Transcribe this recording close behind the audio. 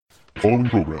The following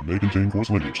program may contain coarse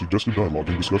language, suggestive dialogue,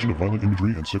 and discussion of violent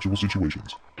imagery and sexual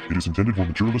situations. It is intended for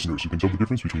mature listeners who can tell the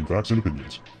difference between facts and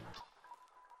opinions.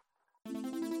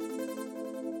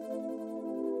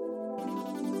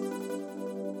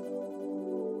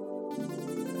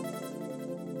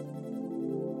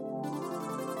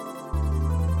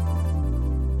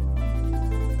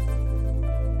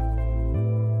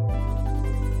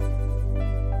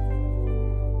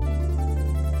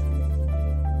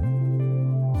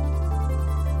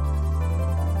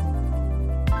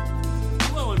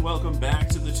 Hello and welcome back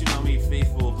to the Toonami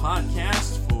Faithful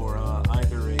podcast for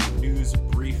either a news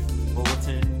brief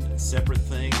bulletin, separate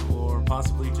thing, or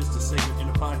possibly just a segment in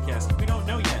a podcast. We don't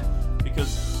know yet,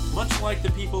 because much like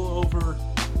the people over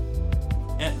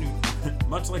at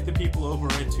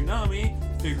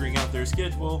Toonami figuring out their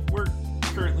schedule, we're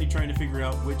currently trying to figure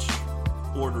out which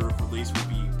order of release we'll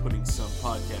be putting some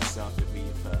podcasts out that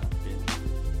we've been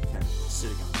kind of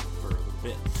sitting on for a little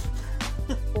bit.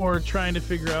 Or trying to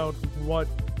figure out what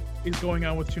is going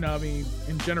on with Toonami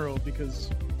in general, because,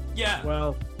 Yeah.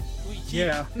 well, We keep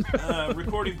yeah.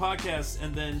 recording podcasts,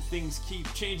 and then things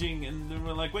keep changing, and then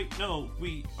we're like, wait, no,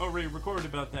 we already recorded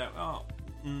about that. Oh,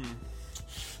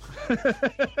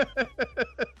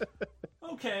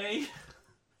 okay.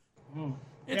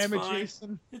 It's Damn it, fine.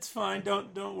 Jason. It's fine.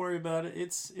 Don't worry about it.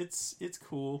 It's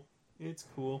cool. It's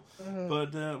cool.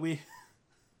 But we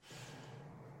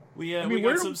where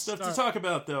got do some we stuff to start? talk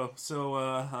about, though. So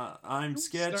I'm do we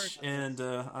Sketch, start with and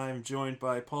I'm joined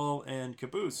by Paul and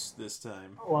Caboose this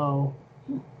time. Hello.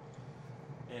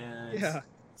 And Yeah.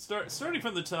 starting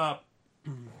from the top,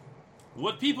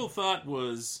 what people thought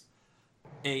was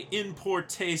a in poor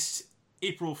taste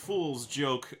April Fool's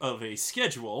joke of a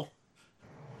schedule.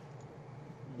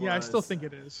 Yeah, I still was- think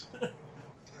it is.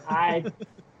 I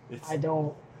it's- I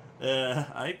don't.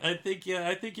 I think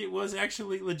it was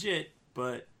actually legit,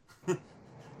 but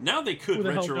now they could Who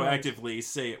the hell knows? retroactively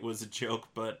say it was a joke,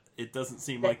 but it doesn't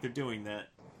seem like they're doing that.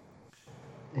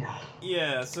 Yeah.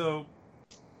 Yeah, so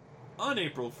on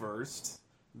April 1st,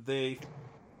 they,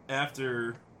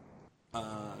 after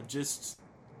just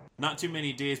not too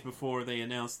many days before they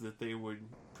announced that they would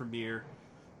premiere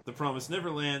The Promised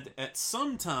Neverland at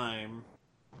some time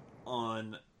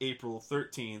on April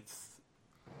 13th,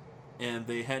 and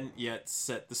they hadn't yet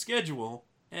set the schedule,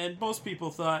 and most people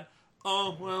thought,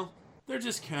 oh, well, they're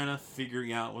just kind of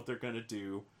figuring out what they're going to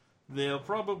do. They'll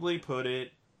probably put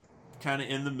it kind of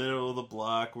in the middle of the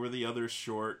block where the other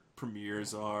short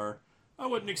premieres are. I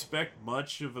wouldn't expect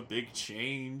much of a big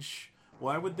change.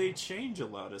 Why would they change a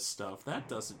lot of stuff? That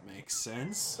doesn't make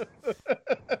sense.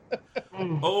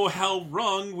 Oh, how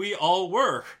wrong we all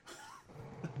were.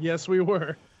 Yes, we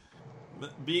were.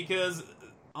 Because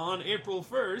on April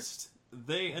 1st,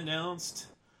 they announced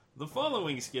the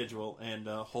following schedule. And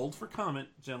hold for comment,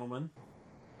 gentlemen.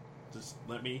 Just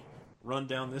let me run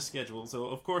down this schedule. So,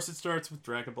 of course, it starts with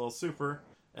Dragon Ball Super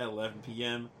at 11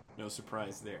 p.m. No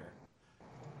surprise there.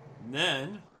 And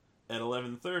then, at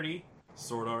 11:30,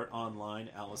 Sword Art Online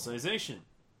Alicization.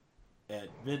 At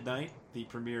midnight, the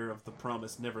premiere of The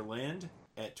Promised Neverland.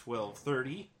 At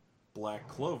 12:30, Black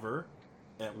Clover.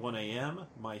 At 1 a.m.,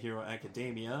 My Hero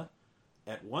Academia.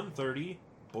 At 1:30,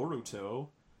 Boruto.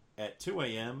 At 2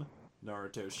 a.m.,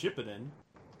 Naruto Shippuden.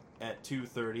 At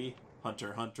 2:30, Hunter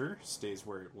x Hunter stays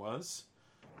where it was.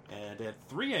 And at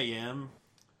 3 a.m.,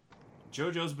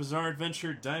 JoJo's Bizarre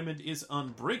Adventure Diamond is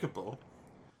Unbreakable.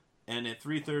 And at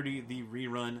 3:30, the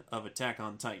rerun of Attack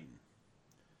on Titan.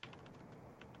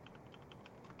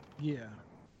 Yeah.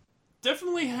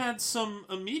 Definitely had some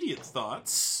immediate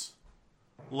thoughts.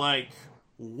 Like,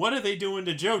 what are they doing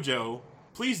to JoJo?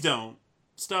 Please don't.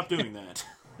 Stop doing that.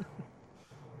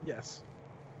 Yes.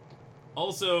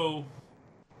 Also,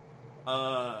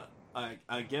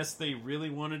 I guess they really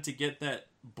wanted to get that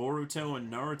Boruto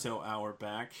and Naruto hour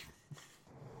back.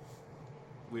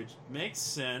 Which makes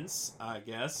sense, I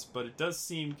guess, but it does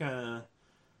seem kind of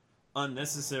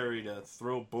unnecessary to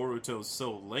throw Boruto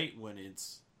so late when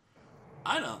it's...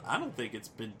 I don't think it's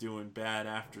been doing bad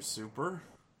after Super.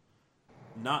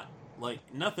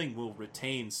 Nothing will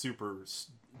retain Super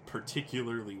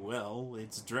particularly well.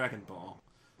 It's Dragon Ball.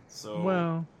 So...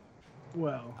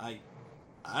 Well. I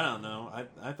don't know.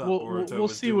 I thought We'll Boruto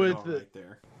was see doing what all right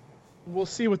there. We'll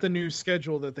see with the new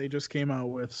schedule that they just came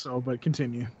out with, but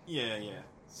continue. Yeah.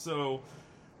 So,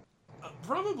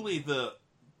 probably the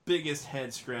biggest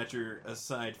head scratcher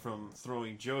aside from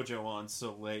throwing JoJo on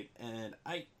so late, and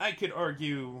I could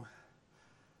argue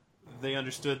they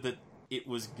understood that it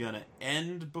was gonna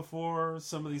end before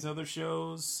some of these other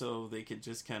shows, so they could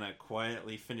just kind of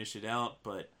quietly finish it out,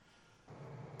 but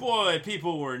boy,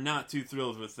 people were not too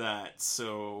thrilled with that,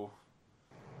 so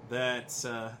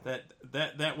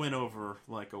that went over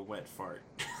like a wet fart.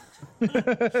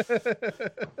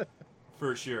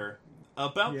 For sure.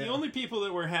 About the only people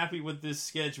that were happy with this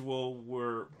schedule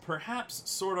were perhaps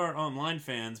Sword Art Online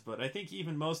fans, but I think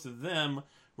even most of them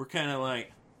were kind of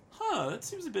like, that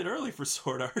seems a bit early for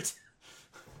Sword Art.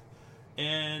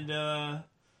 And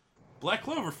Black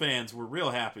Clover fans were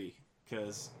real happy,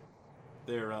 because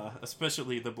they're,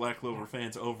 especially the Black Clover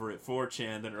fans over at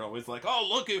 4chan that are always like, oh,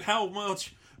 look at how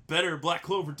much better Black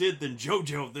Clover did than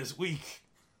JoJo this week.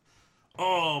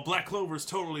 Oh, Black Clover's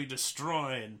totally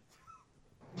destroying.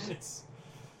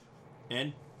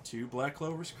 And to Black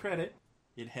Clover's credit,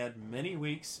 it had many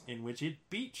weeks in which it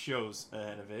beat shows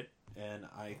ahead of it, and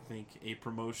I think a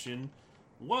promotion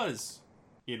was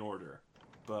in order,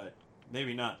 but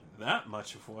maybe not that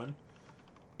much of one.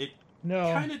 It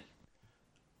kind of...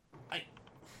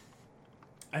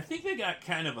 I think they got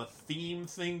kind of a theme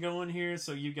thing going here,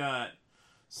 so you got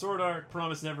Sword Art,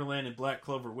 Promised Neverland, and Black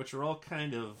Clover, which are all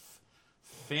kind of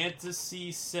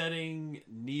fantasy setting,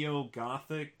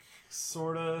 neo-gothic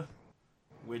sorta,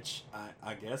 which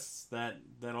I guess that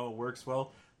all works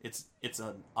well. It's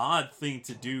an odd thing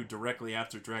to do directly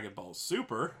after Dragon Ball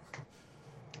Super,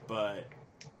 but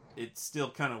it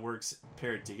still kind of works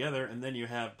paired together. And then you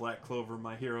have Black Clover,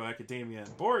 My Hero Academia,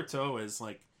 and Boruto as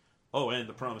like, and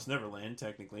The Promised Neverland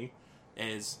technically,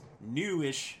 as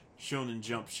newish Shonen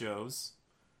Jump shows.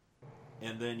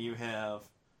 And then you have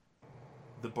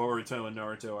the Boruto and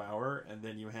Naruto Hour, and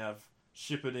then you have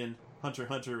Shippuden, Hunter x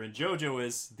Hunter, and JoJo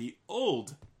as the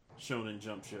old Shonen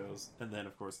Jump shows, and then,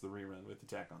 of course, the rerun with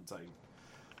Attack on Titan.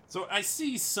 So I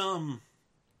see some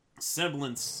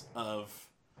semblance of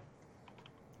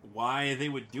why they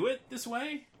would do it this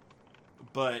way,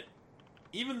 but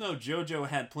even though JoJo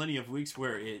had plenty of weeks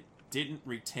where it didn't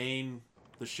retain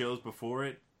the shows before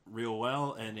it real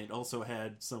well, and it also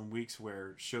had some weeks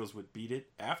where shows would beat it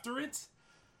after it,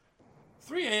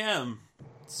 3 a.m.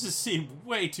 just seemed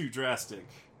way too drastic.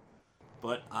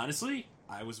 But honestly,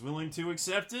 I was willing to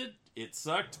accept it. It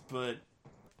sucked, but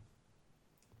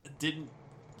it didn't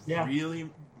really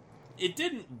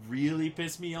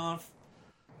piss me off.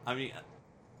 I mean,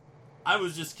 I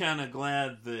was just kind of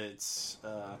glad that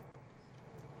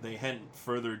they hadn't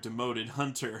further demoted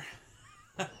Hunter.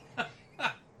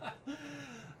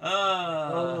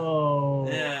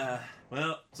 Yeah.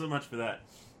 Well, so much for that.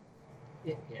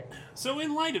 Yeah. So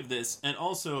in light of this, and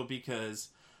also because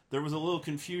there was a little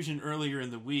confusion earlier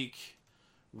in the week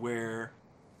where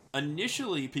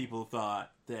initially people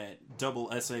thought that double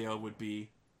SAO would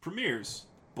be premieres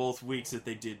both weeks that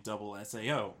they did double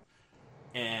SAO.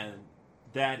 And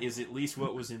that is at least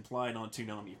what was implied on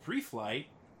Toonami Pre-Flight.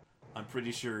 I'm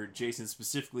pretty sure Jason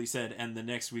specifically said, and the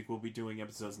next week we'll be doing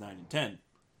episodes 9 and 10.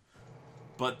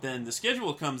 But then the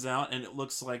schedule comes out, and it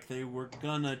looks like they were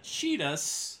gonna cheat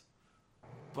us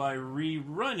by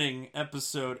rerunning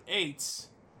episode 8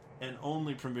 and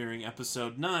only premiering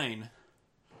episode 9.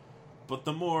 But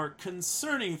the more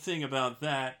concerning thing about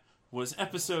that was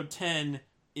episode 10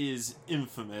 is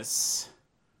infamous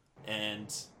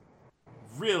and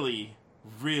really,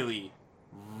 really,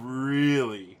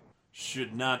 really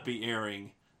should not be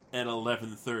airing at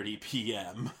 11:30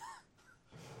 p.m.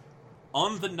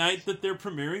 on the night that they're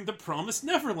premiering The Promised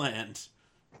Neverland,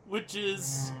 which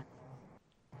is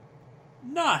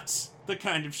not the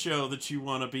kind of show that you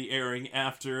want to be airing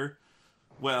after,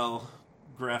 well,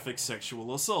 graphic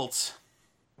sexual assault.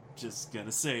 Just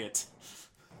gonna say it.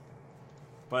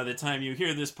 By the time you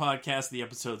hear this podcast, the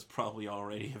episodes probably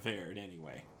already have aired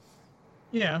anyway.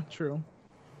 Yeah, true.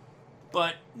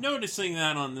 But noticing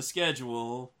that on the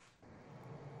schedule,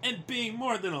 and being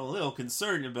more than a little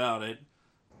concerned about it,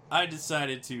 I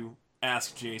decided to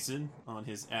ask Jason on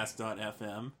his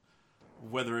Ask.fm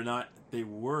whether or not they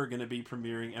were going to be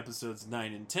premiering episodes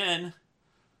 9 and 10,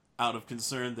 out of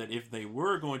concern that if they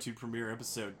were going to premiere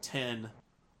episode 10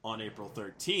 on April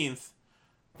 13th,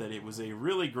 that it was a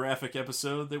really graphic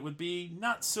episode that would be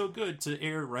not so good to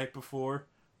air right before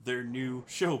their new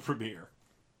show premiere.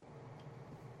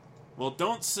 Well,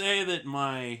 don't say that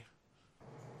my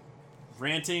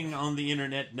ranting on the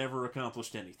internet never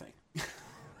accomplished anything.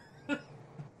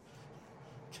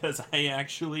 Because I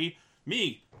actually,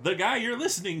 me, the guy you're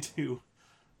listening to,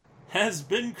 has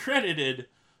been credited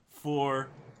for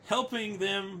helping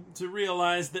them to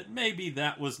realize that maybe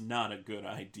that was not a good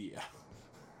idea.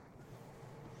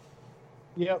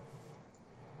 Yep.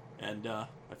 And I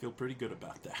feel pretty good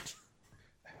about that.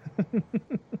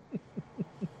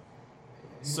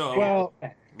 So, Well,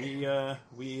 yeah.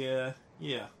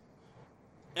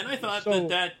 And I thought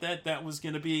that was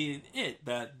going to be it.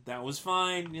 That was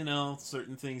fine. You know,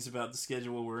 certain things about the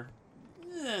schedule were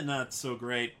not so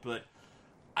great, but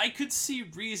I could see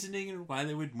reasoning why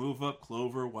they would move up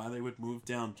Clover, why they would move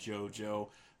down JoJo,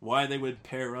 why they would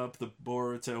pair up the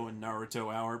Boruto and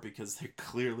Naruto hour, because they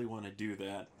clearly want to do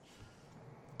that.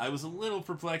 I was a little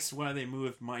perplexed why they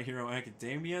moved My Hero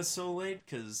Academia so late,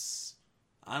 because,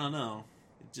 I don't know,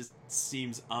 it just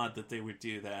seems odd that they would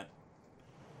do that.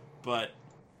 But,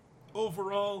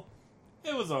 overall,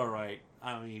 it was alright.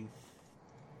 I mean,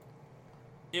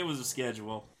 it was a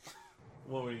schedule.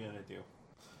 What were you gonna do?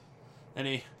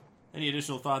 Any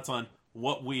additional thoughts on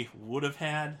what we would have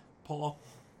had, Paul?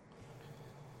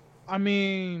 I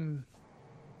mean,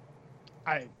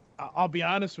 I'll be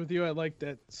honest with you. I like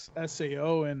that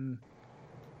SAO and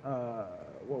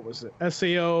what was it?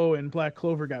 SAO and Black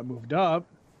Clover got moved up.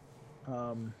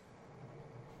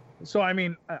 So I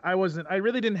mean, I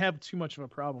really didn't have too much of a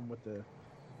problem with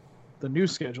the new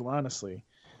schedule, honestly.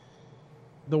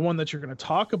 The one that you're going to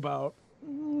talk about,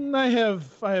 I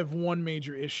have one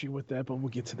major issue with that, but we'll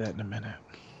get to that in a minute.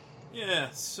 Yeah,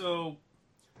 so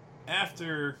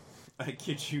after, I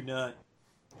kid you not,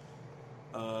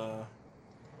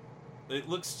 it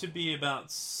looks to be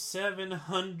about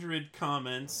 700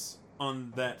 comments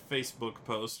on that Facebook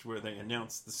post where they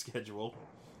announced the schedule.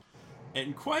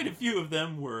 And quite a few of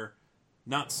them were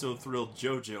not so thrilled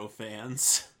JoJo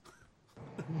fans.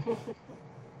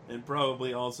 And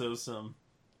probably also some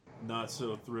not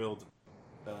so thrilled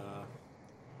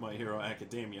My Hero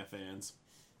Academia fans.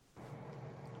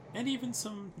 And even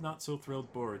some not so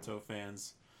thrilled Boruto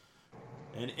fans.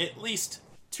 And at least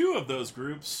two of those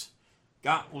groups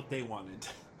got what they wanted.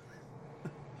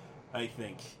 I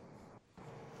think.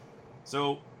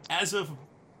 So, as of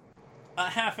a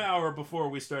half hour before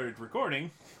we started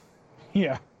recording,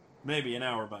 Yeah. maybe an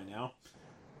hour by now,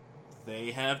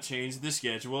 they have changed the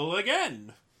schedule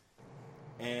again.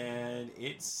 And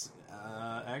it's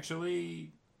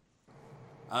actually...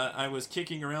 I was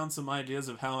kicking around some ideas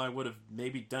of how I would have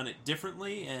maybe done it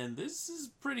differently, and this is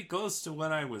pretty close to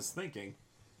what I was thinking.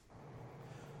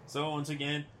 So once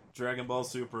again, Dragon Ball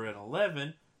Super at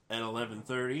 11, at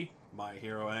 11:30, My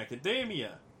Hero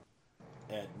Academia.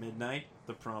 At midnight,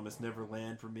 The Promised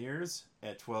Neverland premieres.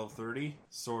 At 12:30,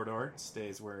 Sword Art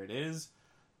stays where it is.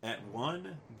 At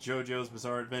 1, JoJo's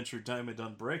Bizarre Adventure Diamond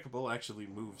Unbreakable actually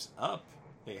moves up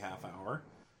a half hour.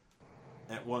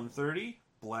 At 1:30,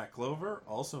 Black Clover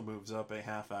also moves up a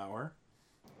half hour.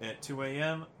 At 2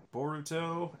 a.m.,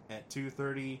 Boruto. At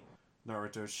 2:30,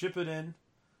 Naruto Shippuden.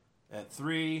 At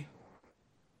 3,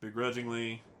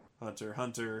 begrudgingly, Hunter x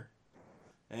Hunter.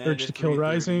 And Urge at to Kill 3:30,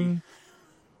 Rising.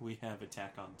 we have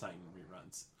Attack on Titan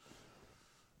reruns.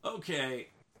 Okay,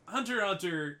 Hunter x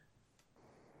Hunter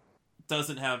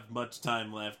doesn't have much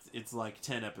time left. It's like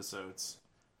 10 episodes.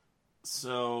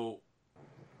 So,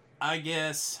 I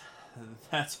guess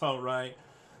that's alright.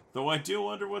 Though I do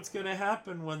wonder what's going to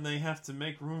happen when they have to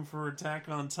make room for Attack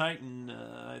on Titan.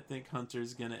 I think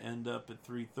Hunter's going to end up at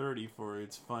 3:30 for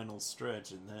its final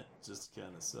stretch, and that just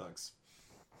kind of sucks.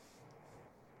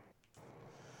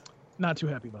 Not too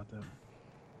happy about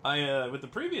that. With the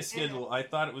previous schedule, I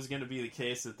thought it was going to be the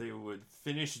case that they would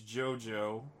finish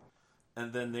JoJo,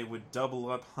 and then they would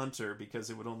double up Hunter, because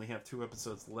it would only have 2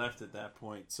 episodes left at that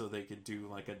point, so they could do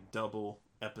like a double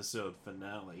episode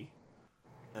finale,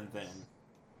 and then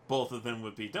both of them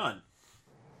would be done.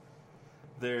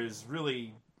 There's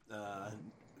really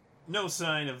no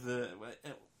sign of the...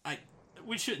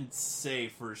 we shouldn't say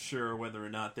for sure whether or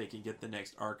not they can get the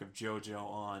next arc of JoJo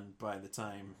on by the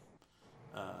time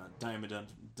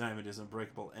Diamond is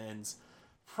Unbreakable ends.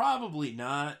 Probably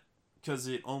not, because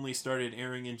it only started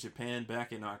airing in Japan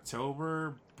back in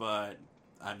October, but,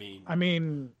 I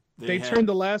mean... They turned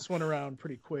the last one around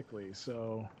pretty quickly,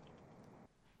 so...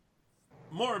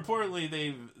 More importantly,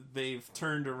 they've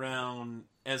turned around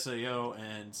SAO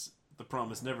and The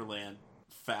Promised Neverland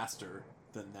faster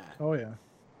than that. Oh, yeah.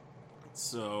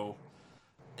 So,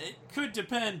 it could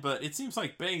depend, but it seems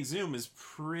like Bang Zoom is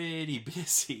pretty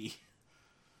busy.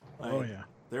 Like, Oh, yeah.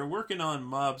 They're working on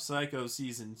Mob Psycho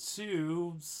Season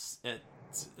 2 at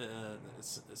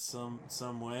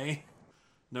some way.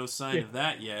 No sign of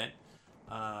that yet.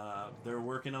 They're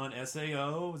working on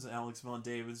SAO. Alex Von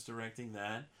David's directing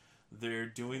that. They're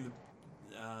doing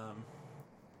the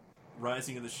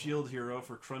Rising of the Shield Hero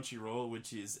for Crunchyroll,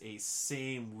 which is a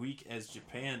same week as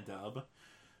Japan dub.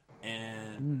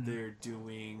 And they're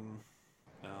doing...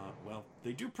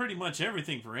 they do pretty much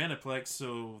everything for Aniplex,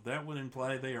 so that would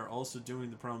imply they are also doing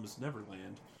The Promised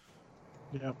Neverland.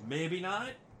 Yep. Maybe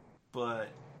not, but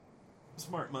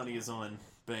smart money is on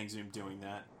Bang Zoom doing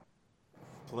that.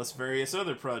 Plus various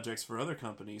other projects for other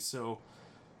companies, so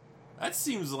that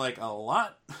seems like a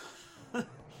lot.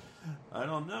 I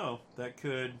don't know. That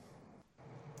could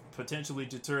potentially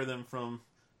deter them from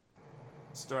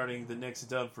starting the next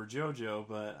dub for JoJo,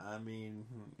 but I mean,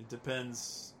 it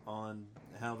depends on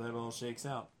how that all shakes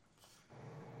out.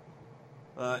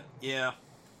 Yeah,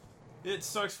 it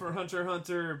sucks for Hunter x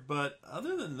Hunter, but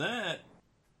other than that,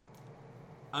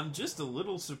 I'm just a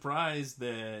little surprised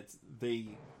that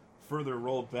they further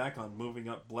rolled back on moving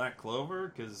up Black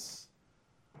Clover, because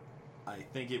I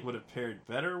think it would have paired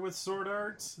better with Sword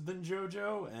Art than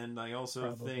JoJo, and I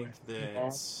also think that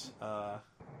I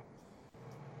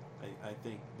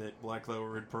think that Black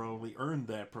Clover had probably earned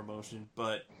that promotion,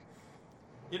 but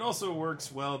it also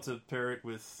works well to pair it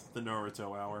with the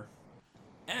Naruto Hour.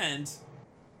 And,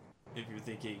 if you're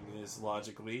thinking this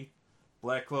logically,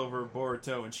 Black Clover,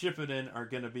 Boruto, and Shippuden are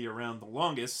going to be around the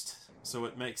longest, so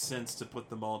it makes sense to put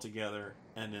them all together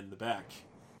and in the back.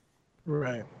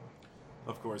 Right.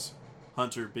 Of course,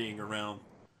 Hunter being around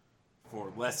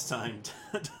for less time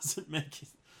doesn't make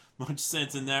much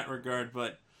sense in that regard,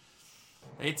 but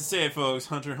I hate to say it, folks,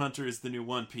 Hunter x Hunter is the new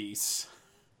One Piece.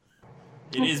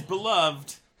 It is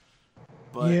beloved,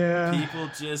 but people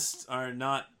just are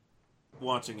not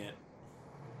watching it,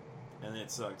 and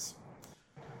it sucks.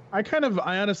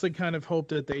 I honestly kind of hope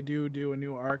that they do a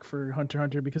new arc for Hunter x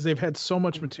Hunter, because they've had so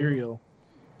much material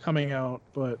coming out,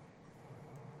 but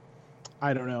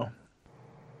I don't know.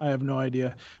 I have no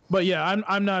idea. But yeah,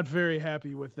 I'm not very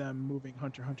happy with them moving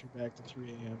Hunter x Hunter back to 3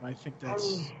 a.m. I think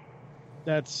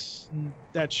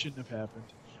that shouldn't have happened.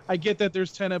 I get that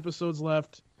there's 10 episodes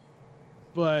left,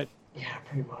 but yeah,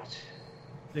 pretty much.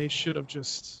 They should have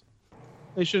just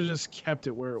kept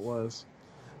it where it was.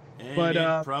 And but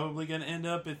it's probably going to end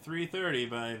up at 3:30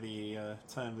 by the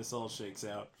time this all shakes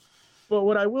out. But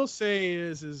what I will say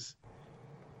is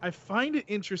I find it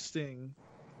interesting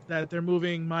that they're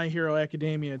moving My Hero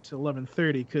Academia to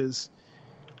 11:30, because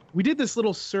we did this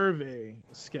little survey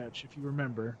sketch, if you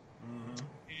remember. Mm-hmm.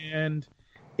 And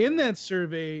in that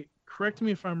survey, correct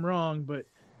me if I'm wrong, but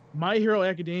My Hero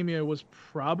Academia was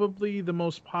probably the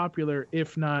most popular,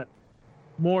 if not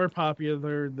more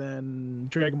popular than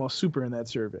Dragon Ball Super in that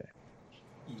survey.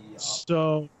 Yeah.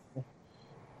 So,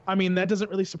 I mean, that doesn't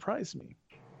really surprise me,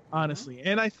 honestly. Mm-hmm.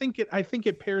 And I think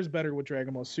it pairs better with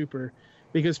Dragon Ball Super,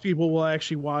 because people will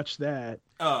actually watch that.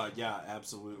 Oh yeah,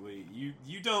 absolutely. You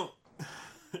don't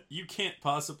you can't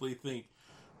possibly think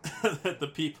that the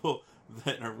people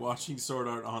that are watching Sword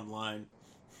Art Online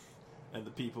and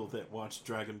the people that watch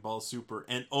Dragon Ball Super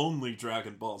and only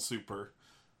Dragon Ball Super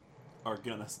are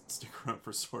gonna stick around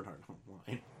for Sword Art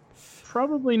Online.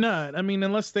 Probably not. I mean,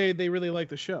 unless they really like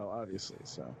the show, obviously.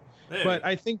 So, hey. But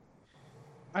I think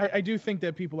I do think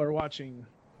that people are watching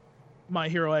My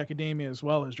Hero Academia as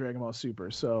well as Dragon Ball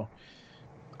Super. So,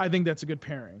 I think that's a good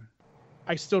pairing.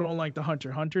 I still don't like the Hunter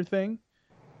x Hunter thing.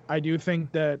 I do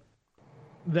think that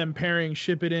them pairing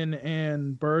Shippuden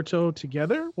and Boruto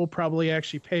together will probably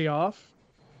actually pay off.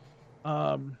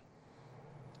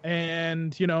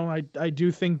 And, you know, I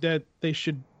do think that they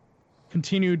should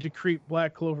continue to creep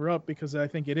Black Clover up, because I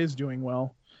think it is doing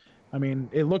well. I mean,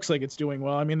 it looks like it's doing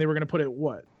well. I mean, they were going to put it,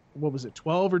 what was it,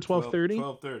 12 or 12:30?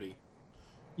 12:30.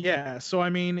 Yeah, so, I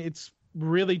mean, it's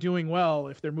really doing well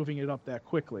if they're moving it up that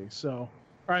quickly. So,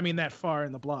 or I mean, that far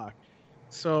in the block.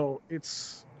 So,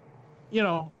 it's, you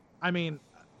know, I mean,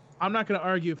 I'm not going to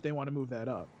argue if they want to move that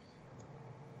up.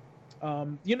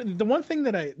 You know, the one thing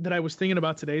that I was thinking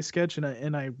about today's sketch,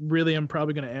 and I really am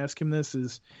probably going to ask him this,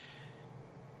 is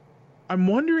I'm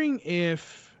wondering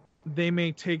if they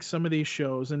may take some of these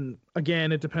shows, and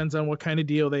again, it depends on what kind of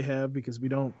deal they have, because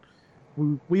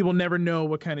we will never know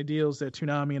what kind of deals that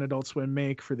Toonami and Adult Swim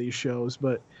make for these shows,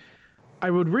 but I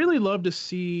would really love to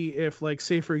see if, like,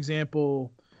 say for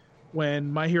example,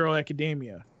 when My Hero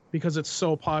Academia, because it's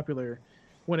so popular,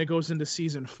 when it goes into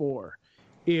season 4,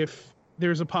 if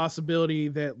there's a possibility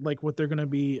that, like, what they're going to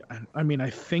be, I mean,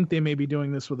 I think they may be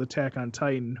doing this with Attack on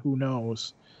Titan, who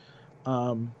knows,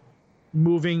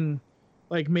 moving,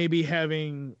 like, maybe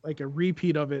having like a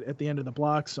repeat of it at the end of the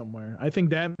block somewhere. I think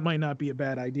that might not be a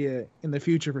bad idea in the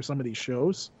future for some of these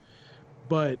shows,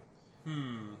 but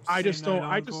I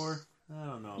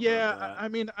don't know. Yeah, I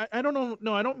mean, I don't know.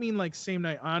 No, I don't mean like same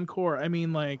night encore. I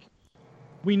mean, like,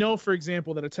 we know, for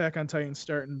example, that Attack on Titan's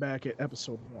starting back at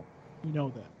episode 1. You know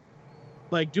that.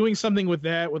 Like, doing something with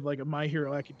that, with like a My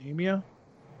Hero Academia,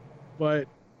 but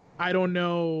I don't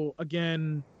know,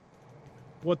 again,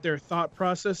 what their thought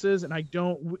process is, and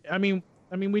I mean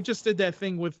we just did that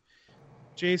thing with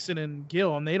Jason and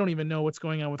Gil, and they don't even know what's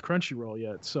going on with Crunchyroll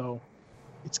yet, so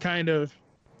it's kind of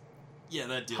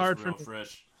that deal's hard real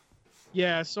fresh.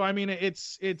 Yeah, so I mean,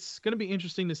 it's going to be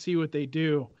interesting to see what they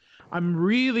do. I'm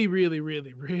really, really,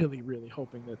 really, really, really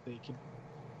hoping that they can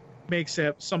make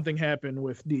something happen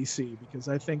with DC, because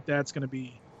I think that's going to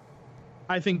be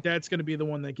the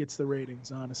one that gets the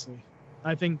ratings. Honestly,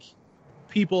 I think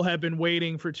people have been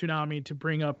waiting for Toonami to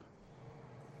bring up.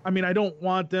 I mean, I don't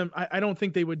want them. I don't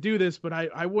think they would do this, but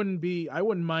I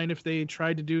wouldn't mind if they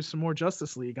tried to do some more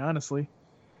Justice League, honestly,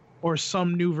 or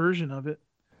some new version of it,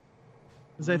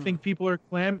 because I think people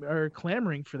are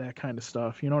clamoring for that kind of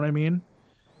stuff. You know what I mean?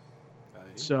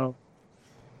 So,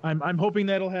 I'm hoping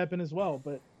that'll happen as well.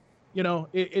 But, you know,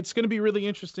 it's going to be really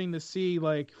interesting to see,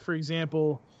 like, for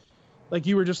example, like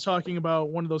you were just talking about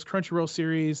one of those Crunchyroll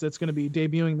series that's going to be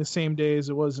debuting the same day as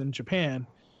it was in Japan.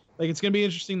 Like, it's going to be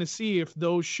interesting to see if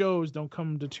those shows don't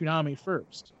come to Toonami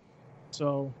first.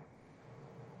 So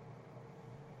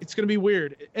it's going to be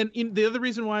weird. And the other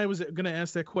reason why I was going to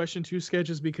ask that question too, Sketch,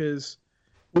 is because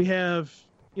we have,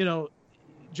 you know,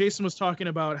 Jason was talking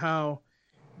about how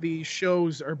the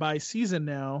shows are by season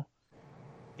now.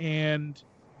 And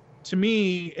to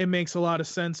me, it makes a lot of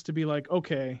sense to be like,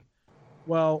 okay,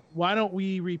 well, why don't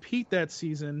we repeat that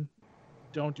season?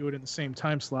 Don't do it in the same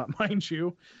time slot, mind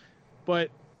you, but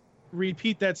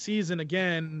repeat that season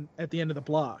again at the end of the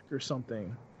block or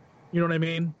something. You know what I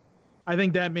mean? I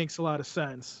think that makes a lot of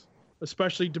sense,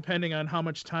 especially depending on how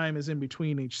much time is in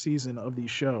between each season of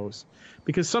these shows.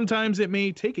 Because sometimes it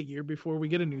may take a year before we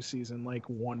get a new season, like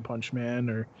One Punch Man,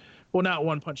 or, well, not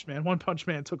One Punch Man. One Punch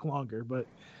Man took longer, but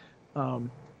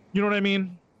you know what I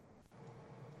mean?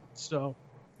 So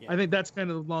yeah. I think that's kind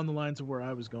of along the lines of where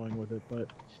I was going with it, but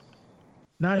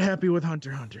not happy with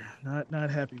Hunter x Hunter. Not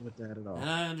happy with that at all. And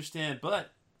I understand,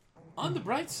 but on the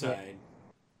bright side,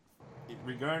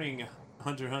 regarding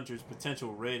Hunter x Hunter's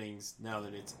potential ratings, now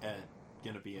that it's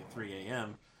going to be at 3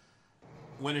 a.m.,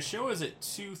 when a show is at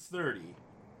 2:30,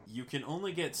 you can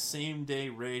only get same-day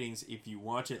ratings if you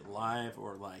watch it live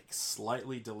or, like,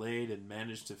 slightly delayed and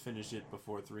manage to finish it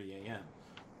before 3 a.m.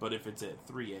 But if it's at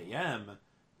 3 a.m.,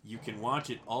 you can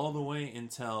watch it all the way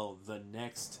until the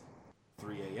next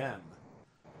 3 a.m.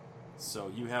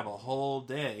 So you have a whole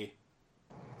day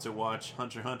to watch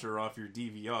Hunter x Hunter off your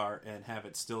DVR and have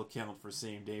it still count for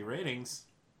same-day ratings.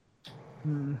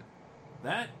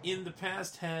 That, in the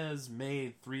past, has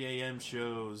made 3 a.m.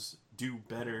 shows do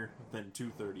better than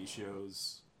 2:30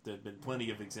 shows. There have been plenty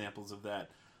of examples of that.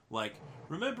 Like,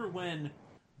 remember when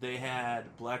they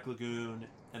had Black Lagoon,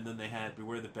 and then they had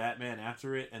Beware the Batman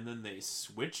after it, and then they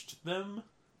switched them?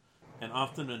 And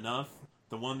often enough,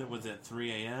 the one that was at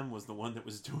 3 a.m. was the one that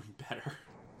was doing better.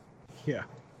 Yeah.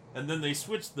 And then they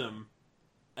switched them,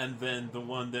 and then the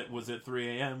one that was at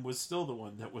 3 a.m. was still the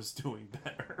one that was doing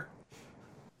better.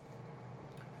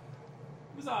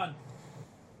 It was odd.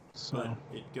 So. But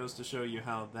it goes to show you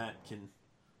how that can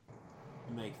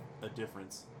make a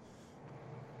difference.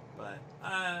 But,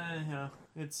 you know,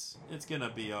 it's gonna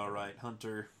be alright.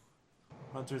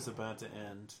 Hunter's about to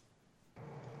end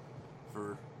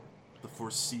for the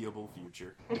foreseeable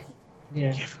future.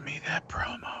 Yeah. Give me that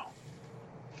promo.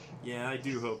 Yeah, I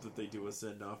do hope that they do a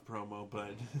send-off promo, but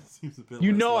it seems a bit.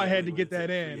 You know, I had to get that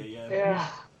in. Yeah.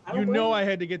 You know, I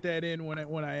had to get that in when we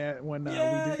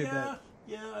did that.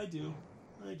 Yeah, I do.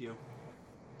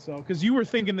 So, because you were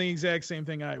thinking the exact same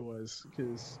thing I was,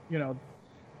 because you know,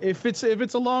 if it's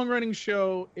a long-running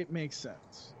show, it makes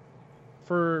sense.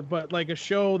 But like a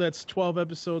show that's 12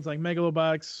 episodes, like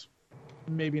Megalobox,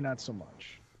 maybe not so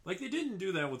much. Like, they didn't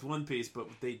do that with One Piece, but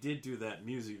they did do that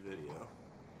music video,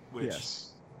 which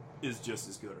is just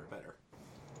as good or better.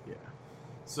 Yeah.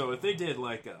 So if they did,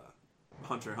 like, a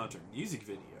Hunter x Hunter music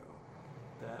video,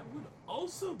 that would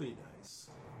also be nice.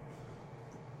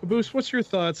 Caboose, what's your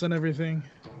thoughts on everything?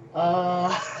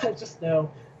 I just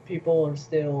know people are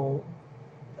still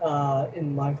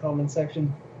in my comment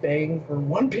section begging for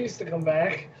One Piece to come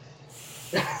back.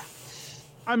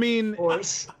 I mean, of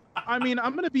course. I'm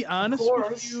gonna be honest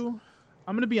with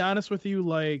you.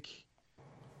 Like,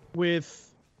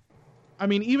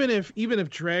 even if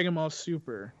Dragon Ball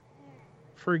Super,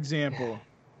 for example,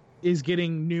 is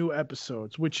getting new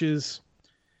episodes, which is,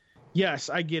 yes,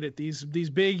 I get it. These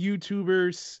big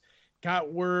YouTubers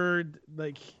got word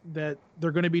like that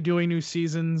they're going to be doing new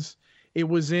seasons. It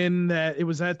was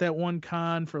at that one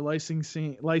con for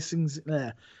licensing,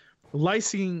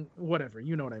 whatever,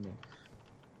 you know what I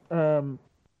mean.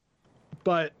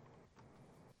 But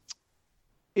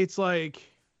it's like,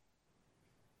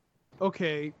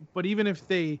 okay, but even if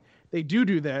they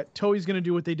do that, Toei's going to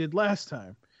do what they did last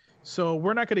time. So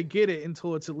we're not going to get it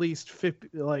until it's at least 50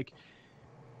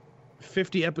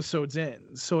 episodes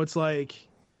in. So it's like,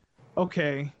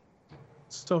 okay,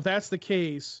 so if that's the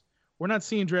case, we're not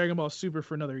seeing Dragon Ball Super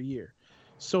for another year.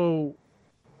 So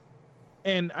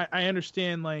And I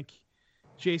understand, like,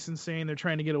 Jason saying they're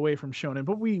trying to get away from shonen,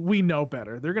 but we know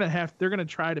better. They're gonna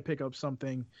try to pick up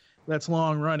something that's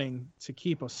long running to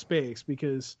keep a space,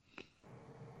 because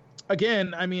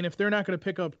again, I mean, if they're not gonna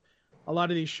pick up a lot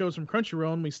of these shows from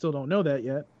Crunchyroll, and we still don't know that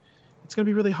yet, it's gonna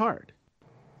be really hard.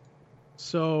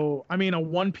 So I mean, a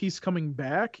One Piece coming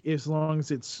back, as long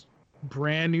as it's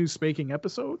brand new spanking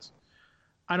episodes,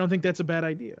 I don't think that's a bad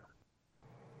idea.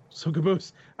 So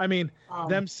Caboose, I mean,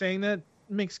 them saying that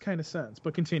makes kind of sense,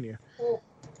 but continue. Well,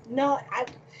 no,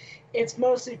 it's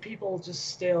mostly people just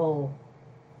still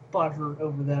butthurt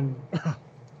over them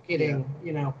getting,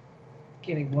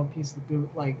 getting One Piece the boot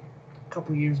like a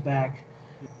couple years back.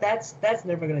 That's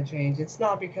never gonna change. It's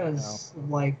not because of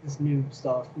like this new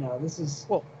stuff. No, this is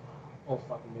old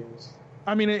fucking news.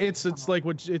 I mean, it's like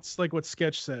what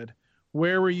Sketch said.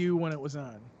 Where were you when it was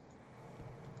on?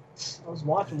 I was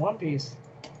watching One Piece.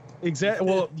 Exactly.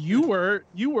 Well, you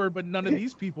were, but none of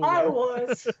these people were. I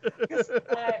was. 'Cause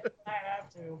I have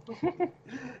to.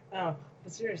 No,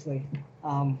 but seriously,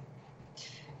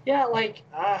 yeah, like,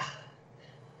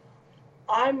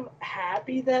 I'm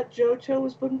happy that JoJo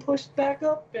has been pushed back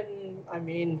up, and I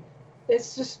mean,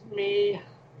 it's just me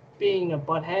being a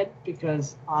butthead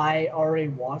because I already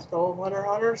watched all of Hunter x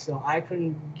Hunter, so I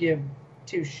couldn't give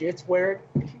two shits where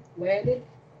it landed.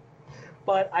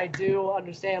 But I do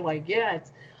understand, like, yeah,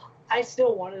 I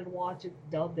still wanted to watch it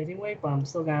dubbed anyway, but I'm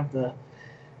still gonna have to,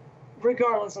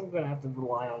 regardless, I'm gonna have to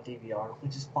rely on DVR,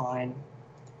 which is fine,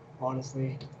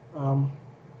 honestly.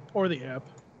 Or the app.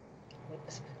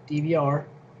 DVR.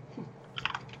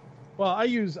 Well,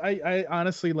 I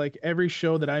honestly, like, every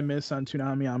show that I miss on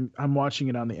Toonami, I'm watching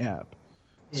it on the app.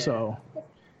 Yeah. So.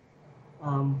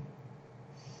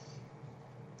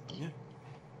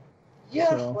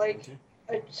 Yeah, So. like,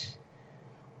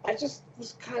 I just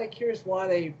was kind of curious why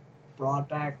they brought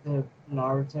back the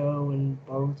Naruto and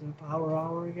Boruto Power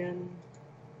Hour again.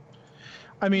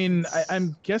 I mean,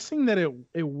 I'm guessing that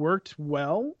it worked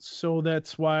well, so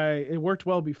that's why it worked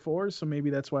well before, so maybe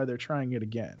that's why they're trying it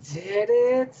again. Did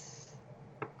it?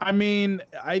 I mean,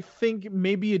 I think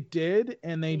maybe it did,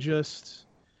 and they just...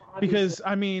 Because,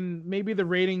 I mean, maybe the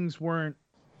ratings weren't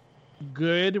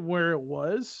good where it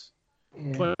was,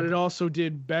 but it also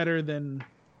did better than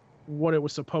what it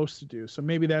was supposed to do. So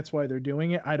maybe that's why they're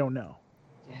doing it. I don't know.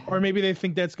 Yeah. Or maybe they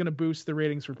think that's going to boost the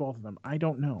ratings for both of them. I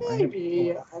don't know.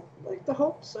 Maybe. I'd like to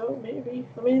hope so, maybe.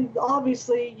 I mean,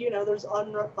 obviously, there's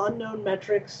unknown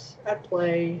metrics at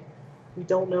play. We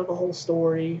don't know the whole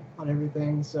story on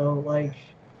everything. So, like,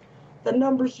 the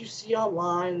numbers you see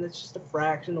online, that's just a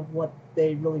fraction of what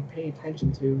they really pay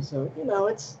attention to. So,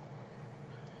 it's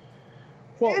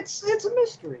a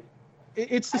mystery.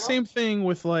 It's the same thing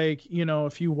with, like,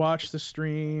 if you watch the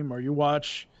stream or you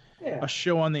watch a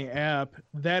show on the app,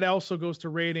 that also goes to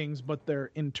ratings, but they're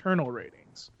internal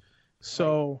ratings.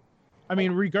 So, I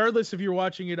mean, regardless if you're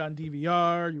watching it on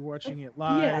DVR, you're watching it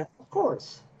live. Yeah, of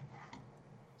course.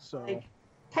 So, like,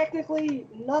 technically,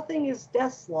 nothing is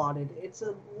death slotted. It's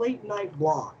a late night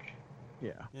block.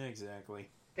 Yeah. Yeah, exactly.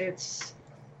 It's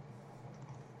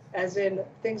as in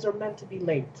things are meant to be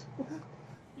late.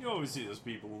 You always see those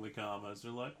people in the comments.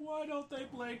 They're like, "Why don't they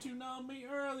play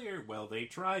Toonami earlier?" Well, they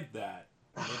tried that.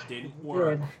 And it didn't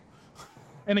work. Good.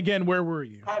 And again, where were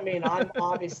you? I mean, I'm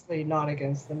obviously not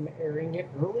against them airing it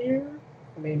earlier.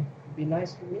 I mean, it'd be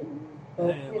nice for me.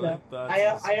 But,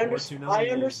 I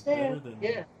understand.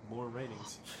 Yeah. More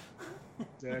ratings.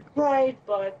 Exactly. Right,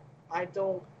 but I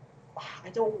don't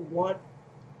want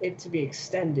it to be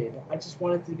extended. I just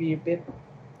want it to be a bit,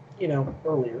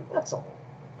 earlier. That's all.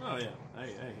 Oh, yeah.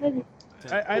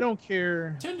 I don't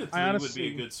care. 10 to 3 honestly, would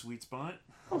be a good sweet spot.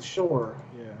 Oh, sure.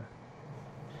 Yeah.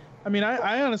 I mean,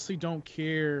 I honestly don't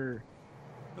care.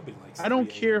 That'd be like I don't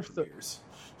care if the... years.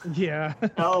 Yeah.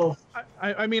 No.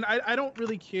 I mean, I don't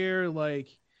really care, like,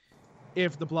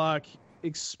 if the block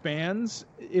expands,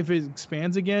 if it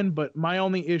expands again, but my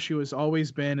only issue has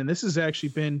always been, and this has actually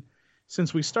been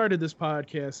since we started this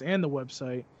podcast and the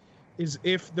website, is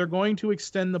if they're going to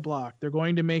extend the block, they're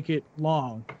going to make it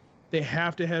long, they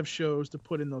have to have shows to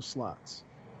put in those slots.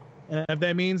 And if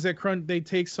that means that they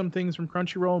take some things from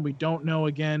Crunchyroll, and we don't know,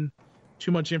 again,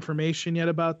 too much information yet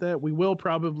about that, we will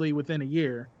probably within a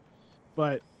year.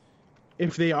 But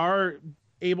if they are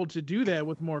able to do that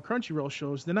with more Crunchyroll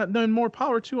shows, then more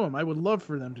power to them. I would love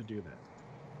for them to do that.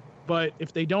 But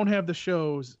if they don't have the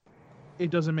shows,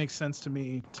 it doesn't make sense to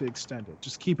me to extend it.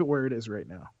 Just keep it where it is right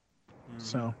now.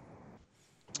 So,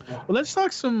 well, let's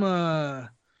talk some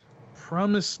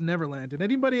Promised Neverland. Did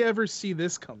anybody ever see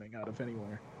this coming out of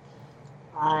anywhere?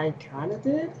 I kind of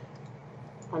did.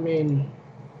 I mean,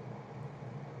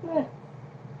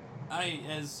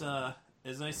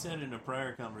 as I said in a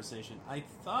prior conversation, I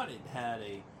thought it had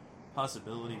a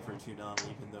possibility for Toonami,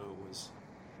 even though it was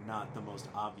not the most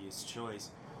obvious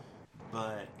choice.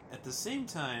 But at the same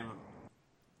time,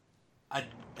 I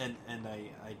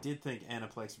did think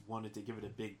Aniplex wanted to give it a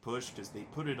big push because they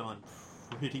put it on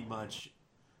pretty much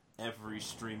every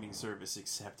streaming service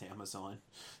except Amazon.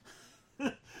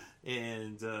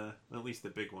 And at least the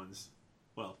big ones.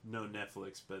 Well, no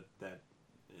Netflix, but that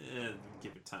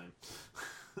give it time.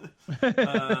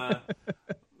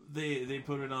 They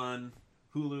put it on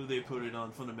Hulu, they put it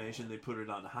on Funimation, they put it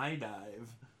on High Dive,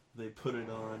 they put it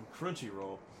on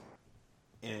Crunchyroll,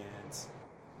 and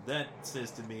that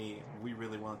says to me, we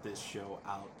really want this show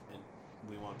out, and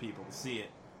we want people to see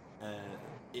it.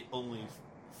 It only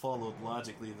followed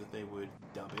logically that they would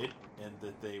dub it, and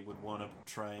that they would want to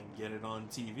try and get it on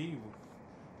TV.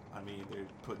 I mean, they're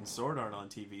putting Sword Art on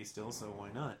TV still, so why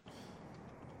not?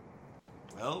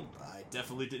 Well, I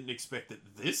definitely didn't expect it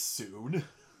this soon,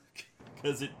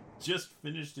 because it just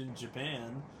finished in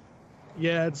Japan.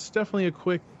 Yeah, it's definitely a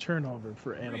quick turnover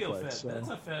for Real Aniplex. fast. So. That's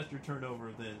a faster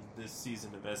turnover than this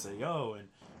season of SAO, and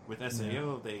with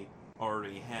SAO they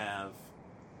already have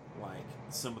like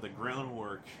some of the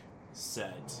groundwork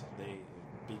set.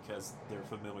 Because they're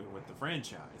familiar with the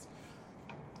franchise.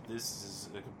 This is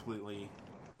a completely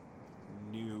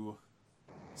new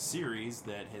series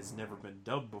that has never been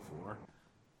dubbed before,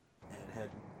 and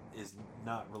is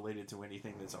not related to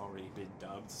anything that's already been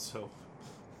dubbed. So.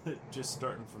 Just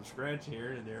starting from scratch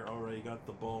here, and they're already got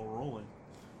the ball rolling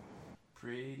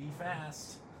pretty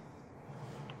fast.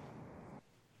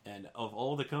 And of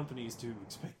all the companies to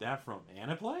expect that from,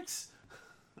 Aniplex?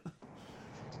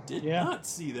 Did not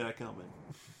see that coming.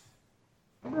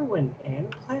 Remember when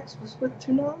Aniplex was with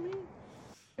Toonami?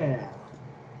 Yeah.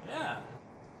 Yeah.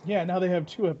 Yeah, now they have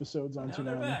 2 episodes on Now Toonami.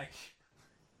 they're back.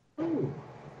 Ooh.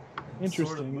 Interesting,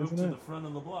 sort of moved isn't to it? the front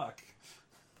of the block.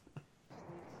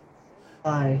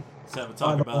 Let's have a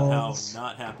talk about how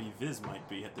not happy Viz might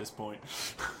be at this point.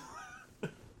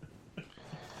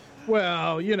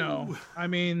 Well, you know, I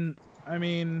mean,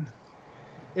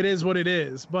 it is what it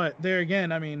is. But there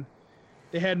again, I mean,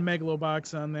 they had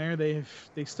Megalobox on there. They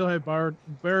still have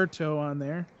Baruto on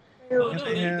there. Oh, And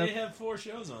no, they have 4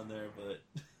 shows on there, but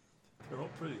they're all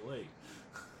pretty late.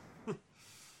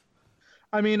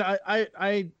 I mean,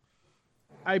 I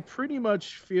pretty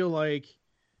much feel like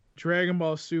Dragon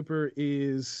Ball Super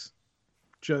is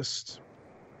just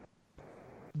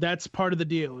that's part of the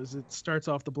deal. Is it starts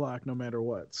off the block no matter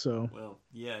what. So well,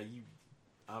 yeah, you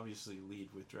obviously lead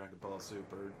with Dragon Ball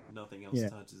Super. Nothing else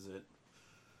touches it.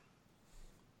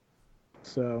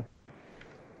 So,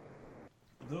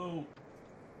 though,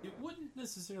 it wouldn't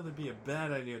necessarily be a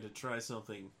bad idea to try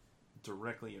something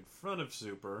directly in front of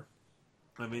Super.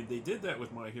 I mean, they did that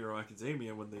with My Hero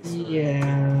Academia when they started.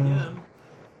 Yeah.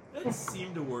 That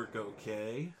seemed to work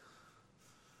okay.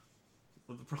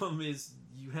 But the problem is,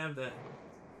 you have that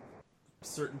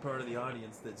certain part of the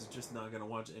audience that's just not going to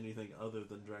watch anything other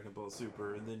than Dragon Ball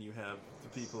Super, and then you have the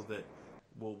people that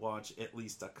will watch at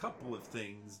least a couple of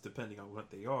things, depending on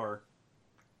what they are,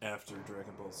 after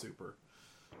Dragon Ball Super,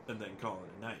 and then call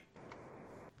it a night.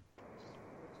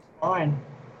 Fine.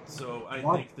 So I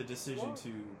think the decision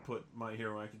to put My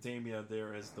Hero Academia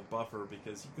there as the buffer,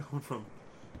 because you go from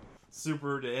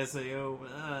Super to SAO,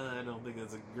 I don't think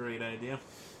that's a great idea.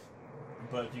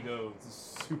 But if you go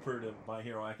Super to My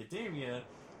Hero Academia,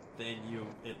 then you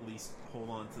at least hold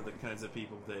on to the kinds of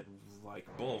people that like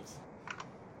both,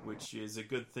 which is a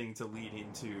good thing to lead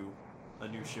into a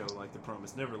new show like The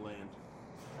Promised Neverland.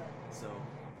 So,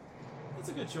 it's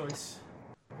a good choice.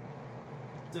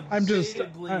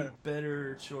 Debatably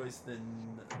better choice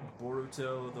than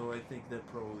Boruto, though I think that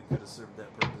probably could have served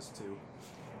that purpose too.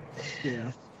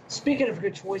 yeah. Speaking of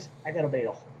good choice, I got a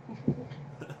bail.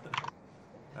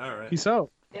 Alright. Peace out.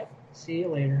 Yep. See you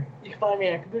later. You can find me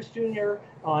at Caboose Jr.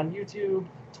 on YouTube,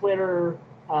 Twitter,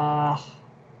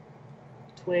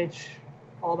 Twitch,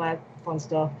 all that fun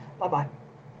stuff. Bye-bye.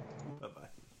 Bye-bye.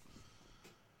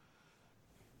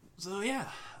 So yeah,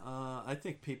 I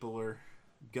think people are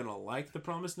gonna like The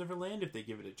Promised Neverland if they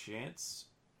give it a chance.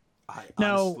 I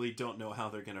honestly don't know how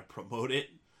they're gonna promote it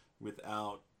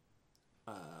without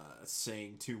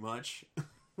saying too much.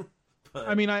 But,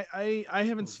 I mean, I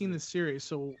haven't seen this series,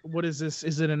 so what is this?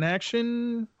 Is it an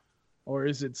action, or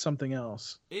is it something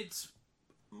else? it's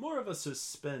more of a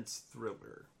suspense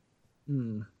thriller.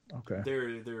 Okay.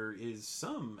 There is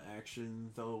some action,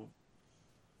 though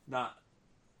not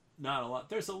a lot.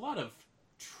 There's a lot of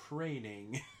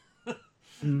training.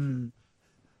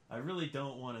 I really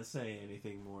don't want to say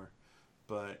anything more,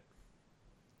 but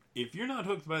if you're not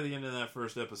hooked by the end of that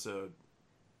first episode,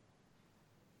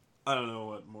 I don't know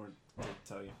what more to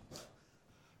tell you.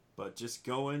 But just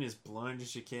go in as blind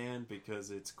as you can because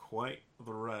it's quite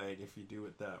the ride if you do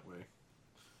it that way.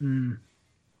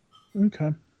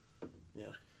 Okay. Yeah.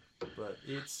 But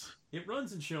it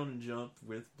runs in Shonen Jump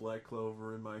with Black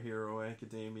Clover and My Hero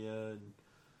Academia and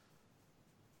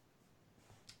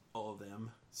all of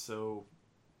them. So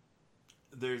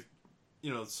there's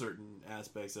certain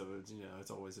aspects of it,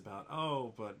 it's always about,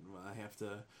 but I have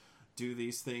to do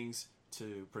these things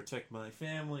to protect my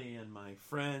family and my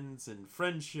friends, and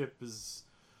friendship is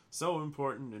so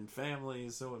important and family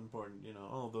is so important,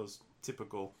 all those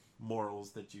typical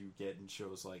morals that you get in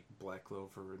shows like Black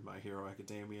Clover and My Hero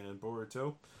Academia and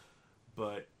Boruto.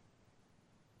 But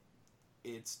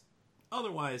it's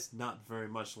otherwise not very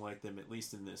much like them, at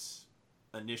least in this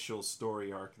initial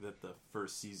story arc that the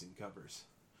first season covers.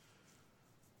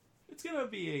 It's gonna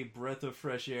be a breath of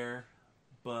fresh air,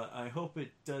 but I hope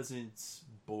it doesn't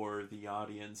bore the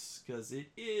audience, because it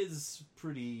is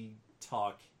pretty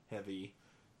talk heavy,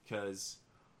 because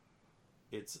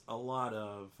it's a lot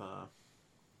of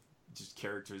just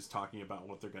characters talking about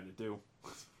what they're gonna do.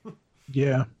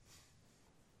 Yeah.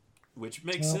 Which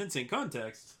makes sense in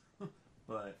context,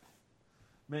 but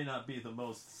may not be the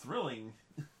most thrilling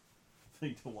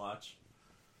thing to watch.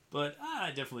 But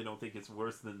I definitely don't think it's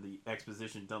worse than the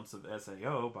exposition dumps of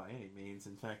SAO by any means.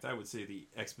 In fact, I would say the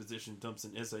exposition dumps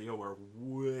in SAO are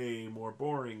way more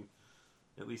boring,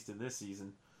 at least in this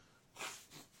season.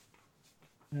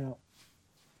 Yeah.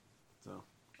 So,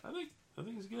 I think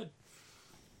it's good.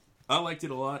 I liked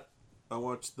it a lot. I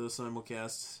watched the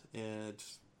simulcast and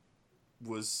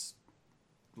was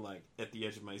like at the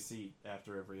edge of my seat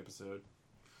after every episode.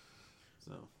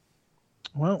 So,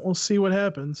 well, we'll see what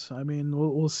happens. I mean,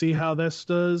 we'll see how this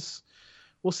does.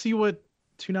 We'll see what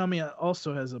Toonami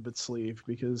also has up its sleeve,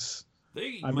 because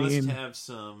they must have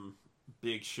some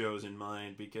big shows in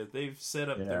mind, because they've set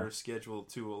up their schedule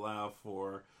to allow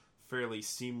for fairly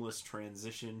seamless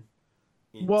transition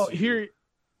into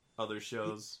other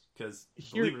shows. Because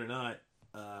believe it or not,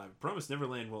 Promised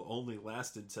Neverland will only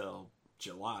last until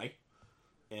July,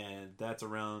 and that's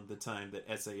around the time that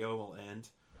SAO will end.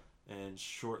 And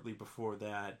shortly before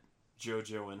that,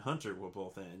 JoJo and Hunter will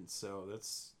both end. So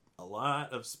that's a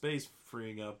lot of space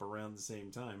freeing up around the same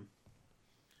time.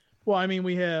 Well, I mean,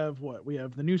 we have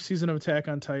the new season of Attack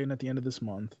on Titan at the end of this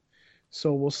month.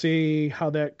 So we'll see how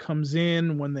that comes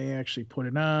in, when they actually put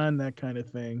it on, that kind of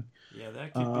thing. Yeah,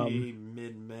 that could be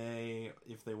mid-May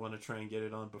if they want to try and get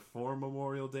it on before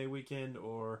Memorial Day weekend,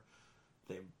 or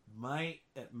they might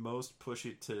at most push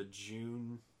it to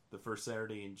June, the first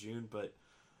Saturday in June, but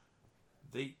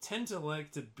they tend to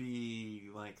like to be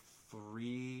like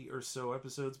 3 or so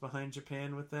episodes behind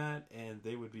Japan with that, and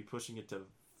they would be pushing it to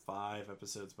 5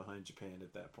 episodes behind Japan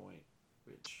at that point,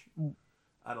 which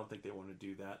I don't think they want to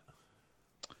do that.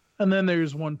 And then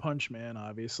there's One Punch Man,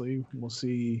 obviously. We'll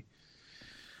see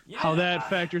how that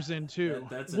factors in, too.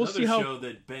 That's another show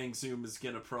that Bang Zoom is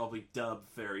going to probably dub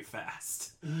very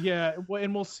fast. Yeah,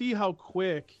 and we'll see how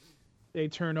quick they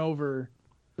turn over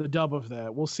the dub of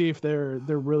that. We'll see if they're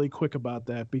really quick about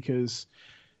that, because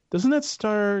doesn't that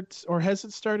start, or has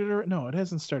it started? Or no, it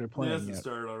hasn't started playing yet. It hasn't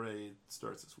started already. It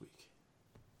starts this week.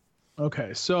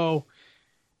 Okay, so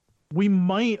we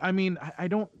might. I mean, I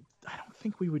don't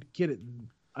think we would get it.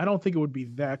 I don't think it would be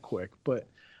that quick, but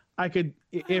I could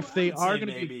if they are going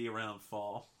to maybe around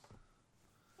fall.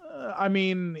 I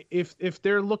mean, if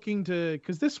they're looking to,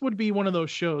 because this would be one of those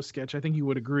shows, Sketch, I think you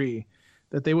would agree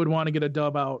that they would want to get a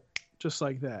dub out just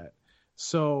like that.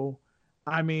 So,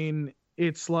 I mean,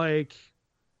 it's like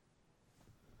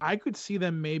I could see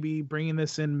them maybe bringing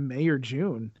this in May or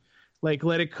June. Like,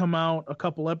 let it come out a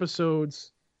couple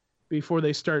episodes before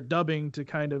they start dubbing, to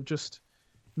kind of just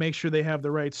make sure they have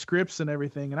the right scripts and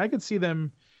everything. And I could see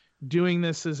them doing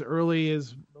this as early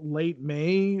as late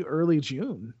May, early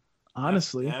June,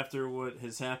 honestly. After what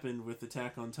has happened with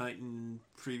Attack on Titan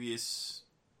previous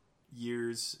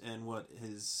years and what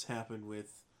has happened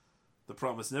with The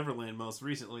Promised Neverland most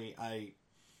recently,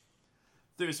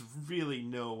 there's really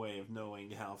no way of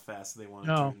knowing how fast they want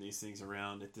to turn these things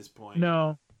around at this point.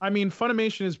 No. I mean,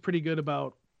 Funimation is pretty good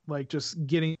about like just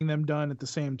getting them done at the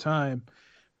same time,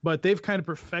 but they've kind of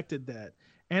perfected that.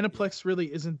 Aniplex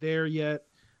really isn't there yet.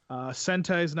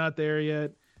 Sentai's not there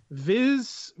yet.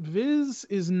 Viz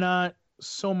is not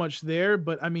so much there,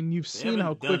 but I mean, you've seen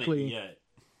how quickly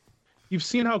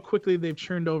they've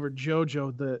churned over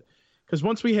JoJo. Because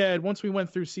once we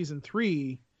went through season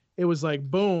 3, it was like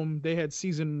boom, they had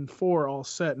season 4 all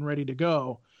set and ready to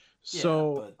go.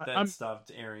 So but that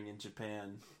stopped airing in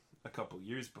Japan a couple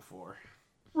years before.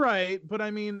 Right, but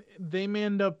I mean, they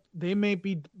might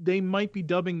be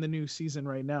dubbing the new season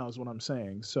right now, is what I'm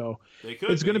saying. So They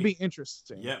could it's going to be. be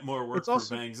interesting. Yet more work It's for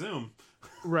also Bang Zoom.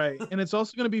 right, and it's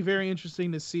also going to be very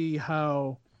interesting to see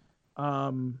how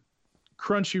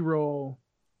Crunchyroll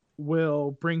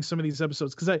will bring some of these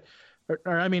episodes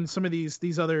I mean some of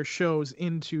these other shows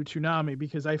into Toonami,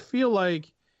 because I feel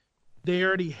like they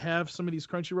already have some of these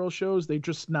Crunchyroll shows. They're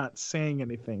just not saying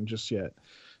anything just yet.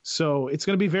 So it's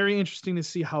going to be very interesting to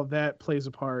see how that plays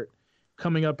a part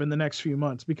coming up in the next few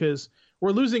months, because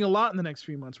we're losing a lot in the next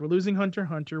few months. We're losing Hunter x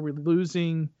Hunter. We're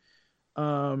losing,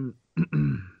 I'm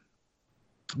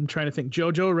trying to think,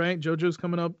 JoJo, right? JoJo's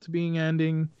coming up to being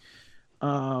ending.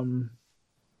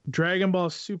 Dragon Ball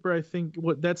Super, I think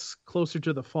that's closer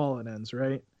to the fall it ends,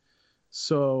 right?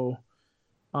 So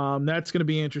that's going to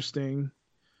be interesting.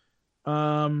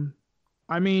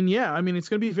 I mean, yeah, I mean, it's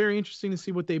going to be very interesting to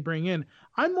see what they bring in.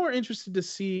 I'm more interested to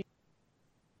see,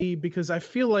 because I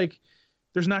feel like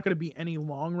there's not going to be any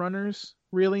long runners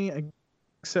really,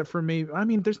 except for maybe, I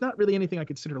mean, there's not really anything I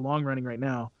consider long running right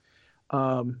now.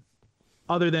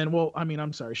 Other than, well, I mean,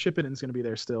 I'm sorry, Shippuden's going to be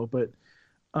there still, but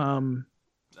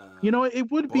you know,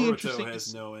 it would be interesting. Boruto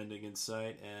has no ending in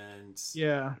sight, and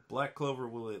yeah, Black Clover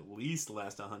will at least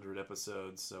last 100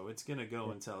 episodes, so it's going to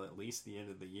go until at least the end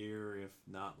of the year, if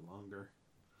not longer.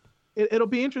 It'll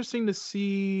be interesting to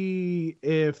see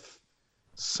if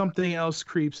something else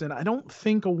creeps in. I don't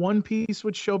think a One Piece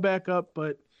would show back up,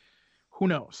 but who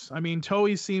knows? I mean,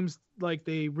 Toei seems like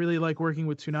they really like working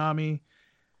with Toonami.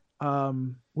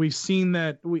 We've seen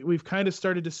that we've kind of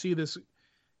started to see this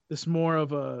more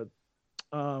of a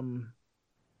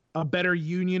better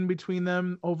union between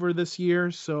them over this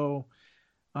year. So,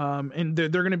 and they're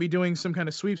going to be doing some kind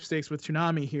of sweepstakes with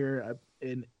Toonami here,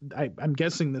 I'm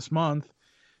guessing this month.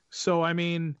 So, I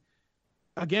mean,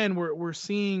 again, we're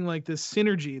seeing like this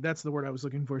synergy. That's the word I was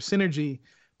looking for. Synergy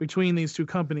between these two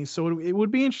companies. So it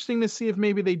would be interesting to see if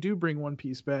maybe they do bring One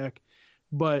Piece back,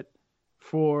 but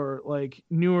for like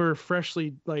newer,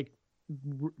 freshly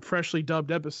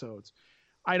dubbed episodes.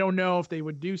 I don't know if they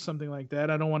would do something like that.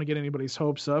 I don't want to get anybody's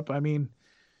hopes up. I mean,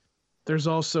 there's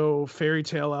also Fairy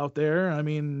Tail out there. I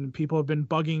mean, people have been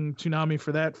bugging Toonami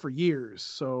for that for years.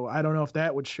 So I don't know if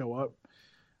that would show up.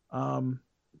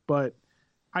 But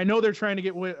I know they're trying to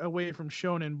get away from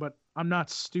shonen, but I'm not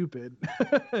stupid.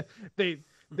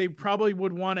 They probably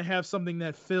would want to have something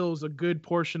that fills a good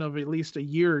portion of at least a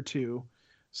year or two.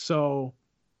 So,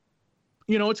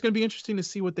 you know, it's going to be interesting to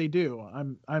see what they do.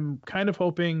 I'm kind of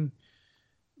hoping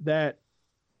that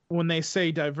when they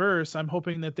say diverse, I'm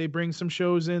hoping that they bring some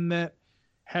shows in that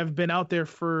have been out there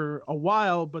for a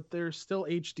while, but they're still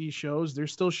HD shows.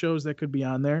 There's still shows that could be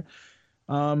on there.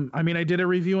 I mean, I did a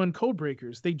review on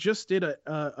Codebreakers. They just did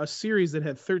a series that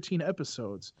had 13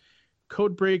 episodes.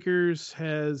 Codebreakers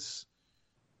has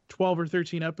 12 or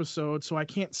 13 episodes, so I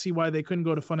can't see why they couldn't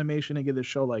go to Funimation and get a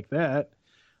show like that.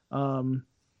 And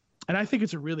I think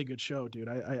it's a really good show, dude.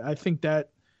 I think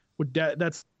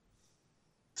that's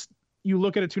you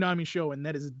look at a Toonami show, and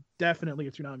that is definitely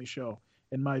a Toonami show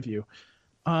in my view.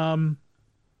 And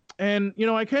you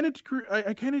know, I kind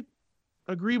of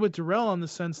agree with Darrell on the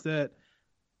sense that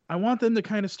I want them to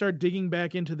kind of start digging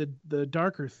back into the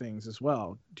darker things as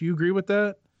well. Do you agree with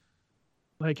that?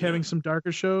 Like having some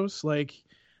darker shows? Like,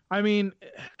 I mean,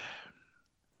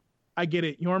 I get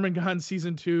it. Jormungand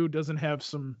season 2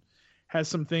 has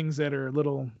some things that are a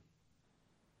little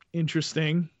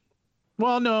interesting.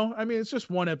 Well, no, I mean, it's just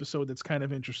one episode that's kind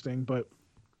of interesting, but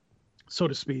so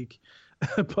to speak.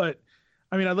 But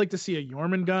I mean, I'd like to see a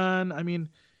Jormungand. I mean,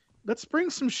 let's bring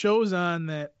some shows on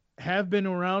that have been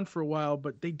around for a while,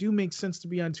 but they do make sense to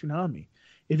be on Toonami.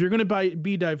 If you're going to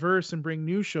be diverse and bring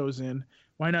new shows in,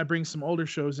 why not bring some older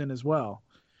shows in as well?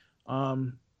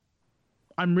 I'm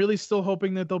really still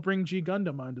hoping that they'll bring G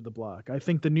Gundam onto the block. I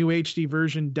think the new HD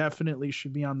version definitely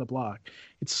should be on the block.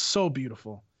 It's so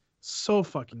beautiful. So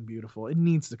fucking beautiful. It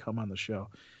needs to come on the show.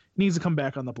 It needs to come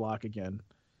back on the block again.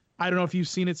 I don't know if you've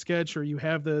seen it, Sketch, or you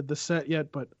have the set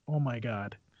yet, but oh my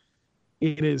God.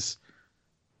 It is.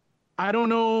 I don't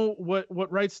know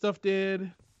what Right Stuff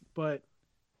did, but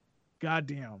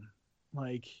goddamn.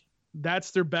 Like,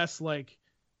 that's their best, like,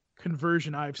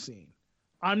 conversion I've seen.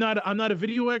 I'm not a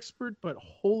video expert, but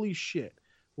holy shit.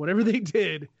 Whatever they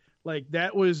did, like,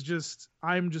 that was just,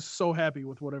 I'm just so happy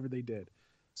with whatever they did.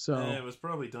 So it was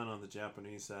probably done on the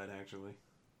Japanese side, actually.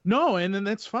 No, and then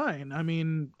that's fine. I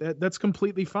mean, that's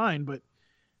completely fine. But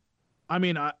I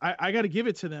mean, I got to give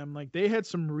it to them. Like, they had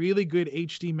some really good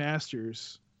HD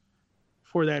masters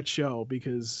for that show,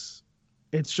 because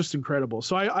it's just incredible.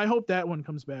 So I hope that one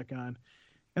comes back on,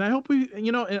 and I hope we,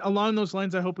 you know, along those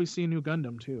lines, I hope we see a new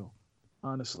Gundam too.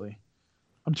 honestly.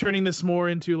 I'm turning this more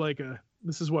into like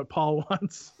this is what Paul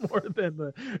wants more than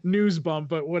the news bump,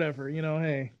 but whatever,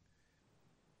 hey.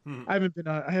 I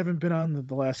haven't been on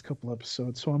the last couple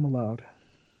episodes, so I'm allowed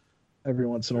every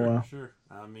once in a while. Sure.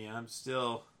 I mean, it's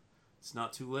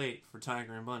not too late for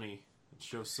Tiger and Bunny. The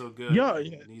show's so good. Yeah.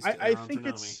 I think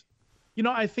it's,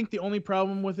 I think the only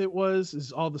problem with it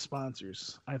is all the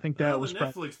sponsors. I think that was the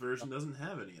Netflix version doesn't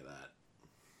have any of that.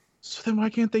 So then why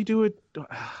can't they do it?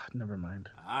 Never mind.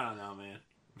 I don't know, man.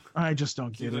 I just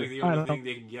don't get Seems it. like the only thing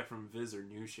they can get from Viz are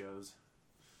new shows.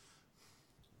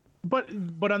 But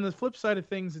on the flip side of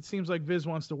things, it seems like Viz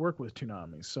wants to work with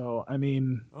Toonami. So I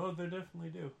mean, they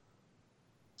definitely do.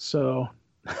 So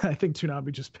I think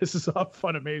Toonami just pisses off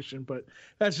Funimation, but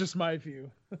that's just my view.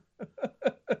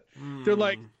 They're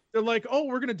like, oh,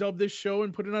 we're gonna dub this show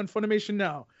and put it on Funimation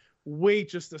now. Wait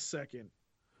just a second,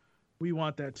 we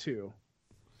want that too.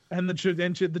 And the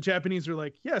Japanese are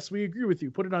like, yes, we agree with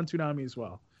you. Put it on Toonami as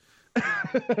well.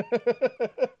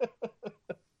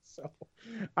 So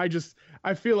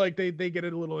I feel like they get a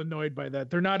little annoyed by that.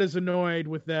 They're not as annoyed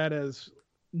with that as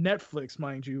Netflix,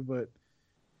 mind you. But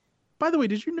by the way,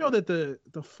 did you know that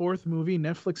the fourth movie,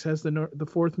 Netflix has the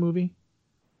fourth movie?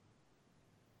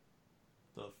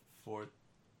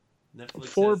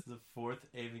 Netflix has the fourth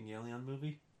Evangelion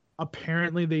movie?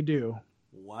 Apparently they do.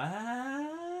 What?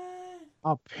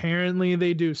 Apparently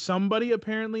they do. Somebody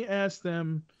apparently asked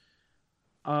them.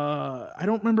 I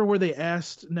don't remember where they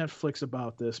asked Netflix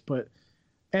about this, but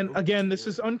again, this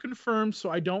is unconfirmed, so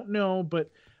I don't know. But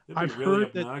I've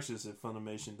heard that obnoxious if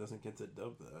Funimation doesn't get to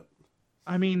dub that.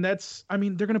 I mean,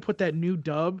 they're gonna put that new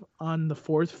dub on the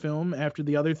fourth film after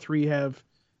the other three have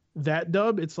that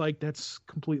dub. It's like that's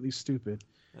completely stupid.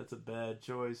 That's a bad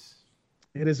choice.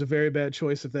 It is a very bad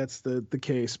choice if that's the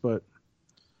case, but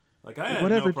like I had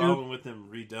no problem with them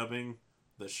redubbing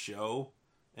the show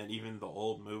and even the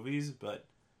old movies, but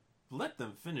let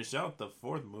them finish out the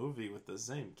fourth movie with the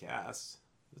same cast.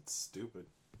 It's stupid.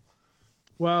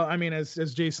 Well, I mean, as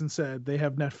Jason said, they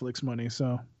have Netflix money,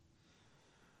 so.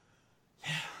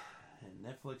 Yeah, and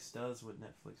Netflix does what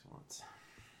Netflix wants.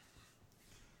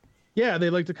 Yeah, they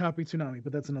like to copy Toonami,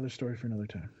 but that's another story for another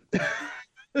time.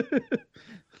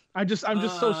 I'm just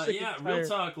so sick. Yeah, real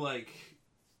talk. Like,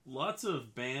 lots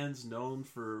of bands known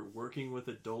for working with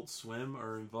Adult Swim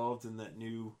are involved in that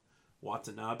new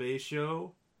Watanabe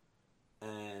show.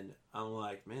 And I'm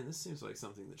like, man, this seems like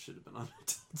something that should have been on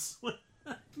Adult Swim.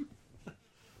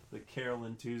 The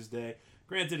Carolyn Tuesday.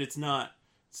 Granted, it's not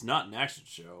an action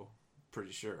show.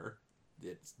 Pretty sure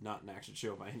it's not an action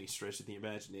show by any stretch of the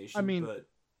imagination. I mean, but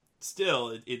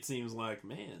still, it seems like,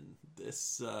 man,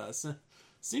 this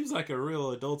seems like a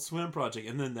real Adult Swim project.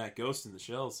 And then that Ghost in the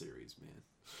Shell series, man.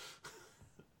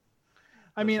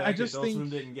 I mean, I just Adult think Swim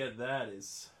didn't get that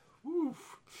is. Whew.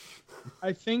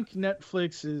 I think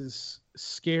Netflix is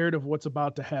scared of what's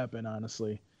about to happen,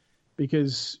 honestly,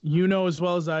 because as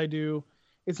well as I do,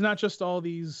 it's not just all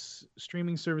these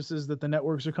streaming services that the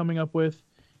networks are coming up with.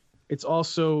 It's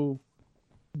also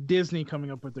Disney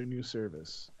coming up with their new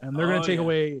service, and they're going to take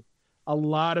away a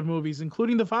lot of movies,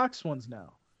 including the Fox ones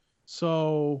now.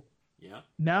 So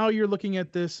now you're looking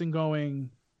at this and going,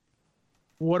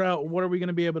 what are we going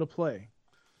to be able to play?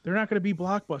 They're not going to be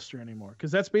Blockbuster anymore,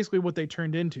 because that's basically what they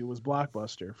turned into, was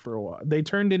Blockbuster for a while. They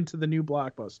turned into the new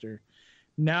Blockbuster.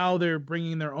 Now they're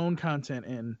bringing their own content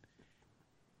in,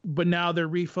 but now they're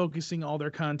refocusing all their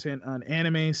content on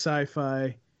anime,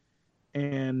 sci-fi,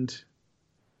 and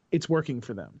it's working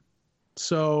for them.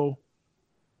 So,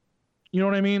 you know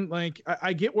what I mean? Like,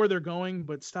 I get where they're going,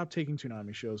 but stop taking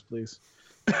Toonami shows, please.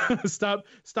 Stop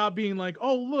being like,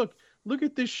 oh, look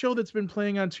at this show that's been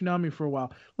playing on Toonami for a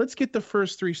while. Let's get the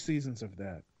first 3 seasons of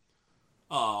that.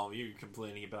 Oh, you're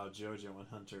complaining about JoJo and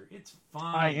Hunter. It's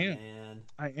fine, man.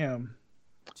 I am.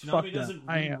 Toonami doesn't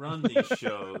rerun these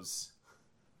shows.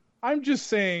 I'm just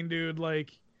saying, dude,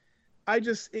 like,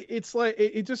 it's like,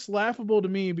 it's just laughable to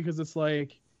me, because it's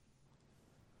like,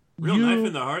 Real knife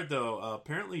in the heart, though.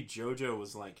 Apparently JoJo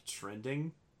was, like,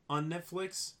 trending on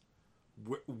Netflix.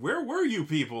 Where were you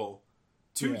people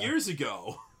 2 years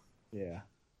ago? Yeah.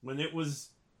 When it was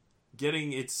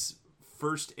getting its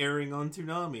first airing on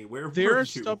Toonami. Where were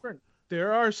you?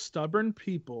 There are stubborn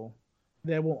people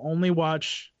that will only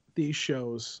watch these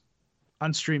shows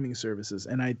on streaming services,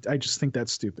 and I just think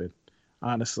that's stupid,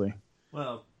 honestly.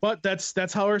 Well, but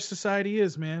that's how our society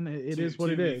is, man. It is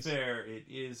what it is. To be fair, it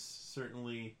is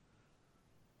certainly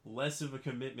less of a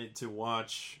commitment to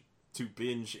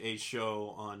binge a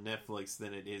show on Netflix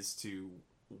than it is to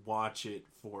watch it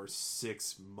for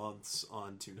 6 months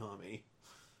on Toonami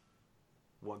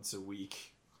once a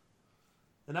week.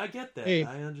 And I get that. Hey.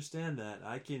 I understand that.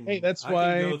 I can. Hey, that's I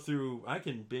why- can go through. I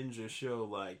can binge a show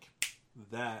like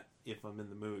that if I'm in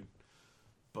the mood.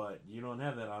 But you don't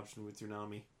have that option with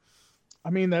Toonami. I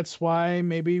mean, that's why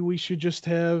maybe we should just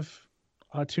have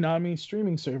a Toonami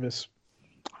streaming service.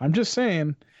 I'm just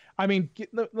saying. I mean,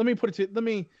 let me put it to let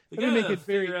me make it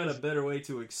very figure out a easy. better way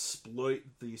to exploit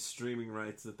the streaming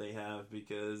rights that they have,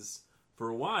 because for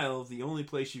a while the only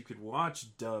place you could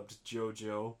watch dubbed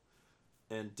JoJo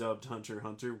and dubbed Hunter x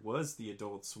Hunter was the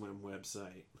Adult Swim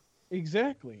website.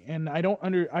 Exactly. And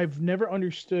I've never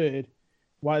understood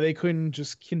why they couldn't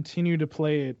just continue to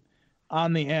play it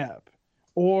on the app,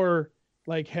 or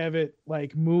like have it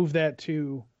like move that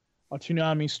to a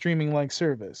Toonami streaming like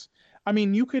service. I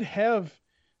mean, you could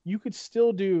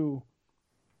still do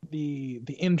the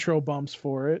intro bumps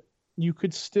for it. You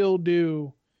could still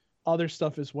do other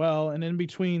stuff as well, and in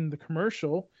between the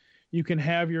commercial, you can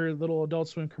have your little Adult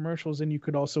Swim commercials, and you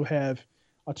could also have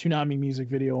a Toonami music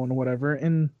video and whatever,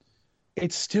 and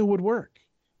it still would work.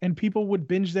 And people would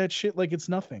binge that shit like it's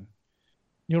nothing.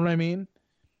 You know what I mean?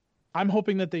 I'm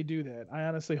hoping that they do that. I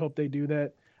honestly hope they do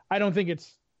that. I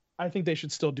think they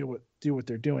should still do what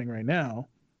they're doing right now.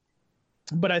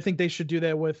 But I think they should do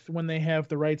that when they have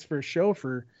the rights for a show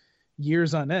for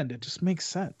years on end. It just makes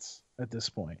sense at this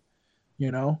point.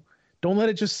 You know? Don't let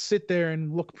it just sit there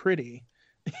and look pretty.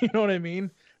 You know what I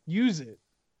mean? Use it.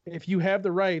 If you have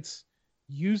the rights,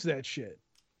 use that shit.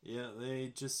 Yeah,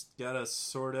 they just gotta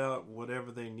sort out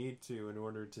whatever they need to in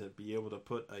order to be able to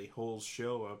put a whole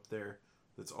show up there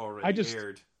that's already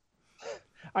aired.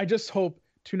 I just hope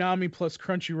Toonami plus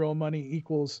Crunchyroll money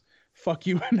equals fuck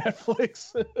you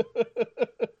Netflix.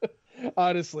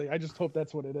 Honestly, I just hope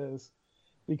that's what it is,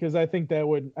 because I think that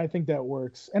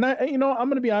works. And I'm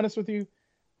going to be honest with you,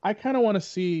 I kind of want to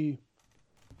see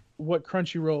what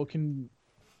Crunchyroll can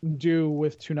do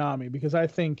with Toonami, because I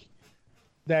think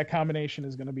that combination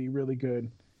is going to be really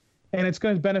good, and it's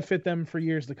going to benefit them for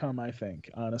years to come, I think,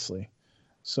 honestly.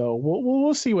 So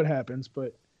we'll see what happens,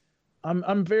 but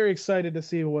I'm very excited to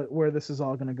see where this is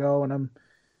all going to go, and I'm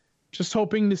just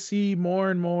hoping to see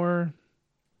more and more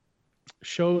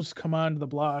shows come onto the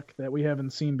block that we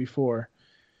haven't seen before.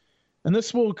 And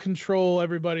this will control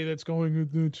everybody that's going,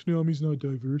 Toonami's not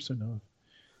diverse enough.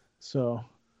 So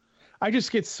I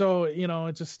just get so,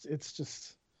 it's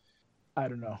just, I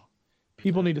don't know.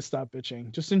 People need to stop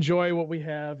bitching. Just enjoy what we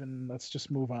have, and let's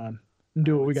just move on and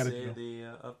do what we got to do. The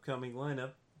upcoming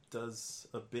lineup does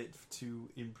a bit to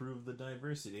improve the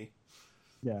diversity.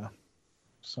 Yeah.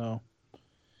 So,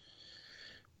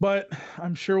 but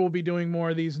I'm sure we'll be doing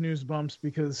more of these news bumps,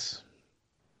 because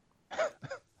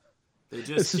they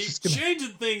just keep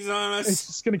changing things on us. It's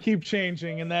just going to keep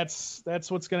changing, and that's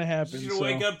what's going to happen. You're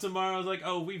going to wake up tomorrow and like,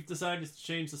 oh, we've decided to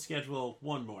change the schedule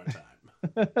one more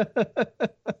time.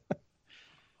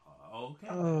 Okay.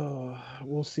 Oh,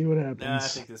 we'll see what happens. Nah, I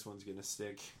think this one's gonna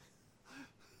stick.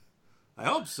 I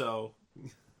hope so.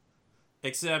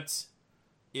 Except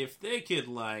if they could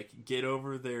get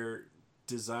over their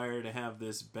desire to have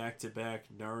this back-to-back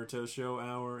Naruto show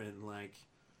hour and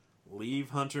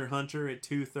leave Hunter x Hunter at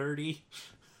 2:30,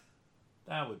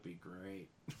 that would be great.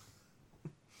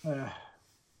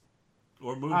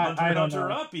 Or move Hunter x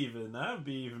Hunter up even. That would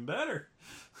be even better.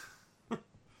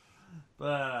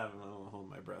 But I don't know, I'll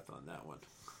hold my breath on that one.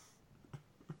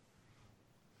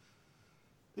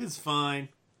 It's fine.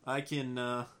 I can,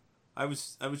 I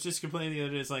was just complaining the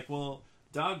other day, it's like, well,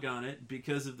 doggone it,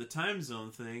 because of the time zone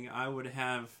thing, I would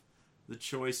have the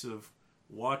choice of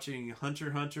watching Hunter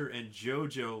x Hunter and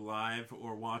JoJo live,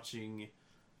 or watching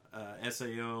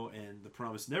SAO and The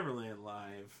Promised Neverland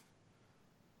live,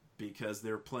 because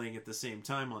they're playing at the same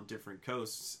time on different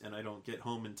coasts, and I don't get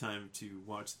home in time to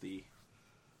watch the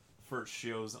first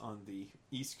shows on the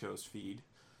East Coast feed.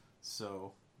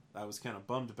 So I was kind of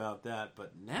bummed about that,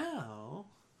 but now,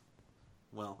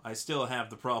 well, I still have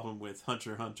the problem with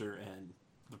Hunter x Hunter and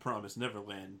The Promised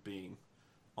Neverland being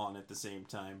on at the same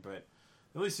time, but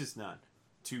at least it's not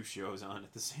two shows on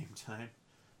at the same time.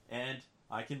 And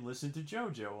I can listen to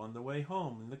JoJo on the way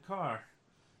home in the car,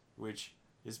 which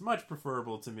is much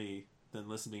preferable to me than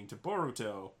listening to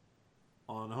Boruto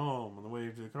on home on the way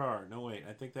to the car. No, wait,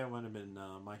 I think that would have been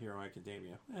My Hero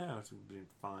Academia. Yeah, it would have been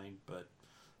fine, but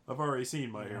I've already seen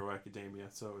My Hero Academia,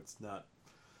 so it's not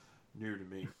new to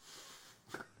me.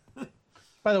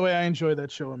 By the way, I enjoy that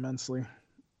show immensely.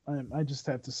 I just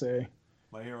have to say,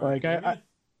 My Hero Academia?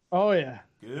 Oh yeah,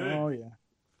 Good. Oh yeah,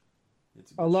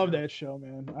 I love that show,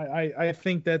 man. I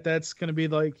think that's gonna be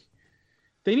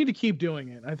they need to keep doing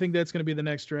it. I think that's gonna be the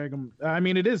next Dragon. I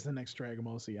mean, it is the next Dragon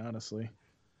Ball Z, honestly.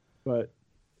 But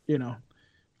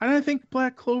And I think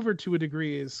Black Clover, to a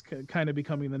degree, is kind of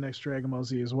becoming the next Dragon Ball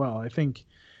Z as well. I think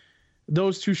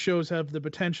those two shows have the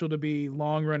potential to be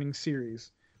long-running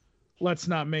series. Let's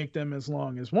not make them as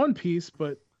long as One Piece,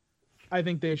 but I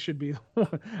think they should be.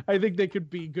 I think they could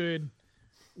be good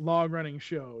long-running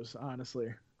shows,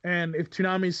 honestly. And if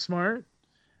Toonami's smart,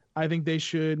 I think they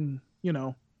should,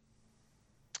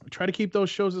 try to keep those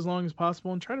shows as long as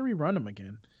possible and try to rerun them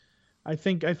again. I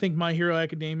think My Hero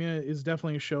Academia is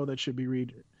definitely a show that should be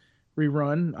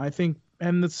rerun. I think,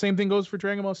 and the same thing goes for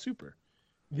Dragon Ball Super.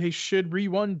 They should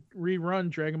rerun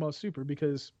Dragon Ball Super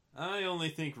because I only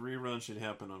think rerun should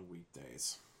happen on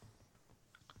weekdays.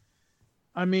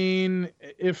 I mean,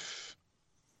 if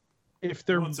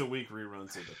they're once a week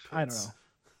reruns of the pits. I don't know.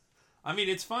 I mean,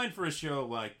 it's fine for a show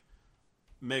like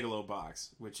Megalobox,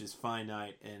 which is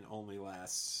finite and only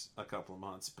lasts a couple of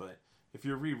months, but if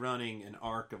you're rerunning an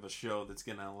arc of a show that's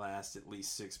going to last at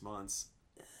least 6 months,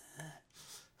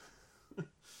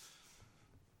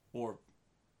 or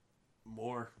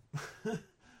more,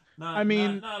 not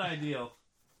ideal.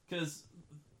 Because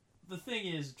the thing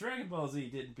is, Dragon Ball Z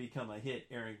didn't become a hit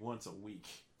airing once a week.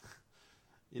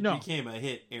 It became a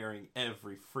hit airing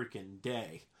every freaking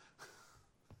day.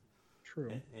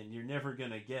 True. And you're never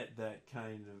going to get that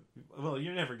kind of... Well,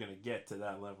 you're never going to get to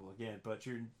that level again, but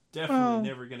you're definitely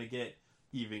never going to get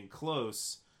even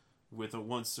close with a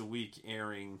once-a-week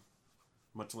airing,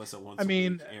 much less a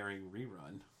once-a-week airing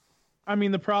rerun. I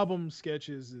mean, the problem,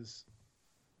 Sketches, is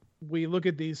we look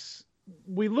at...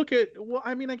 Well,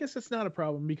 I mean, I guess it's not a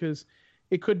problem because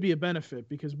it could be a benefit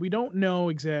because we don't know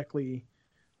exactly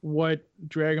what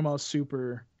Dragon Ball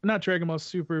Super... Not Dragon Ball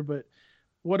Super, but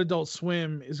what Adult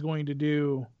Swim is going to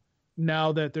do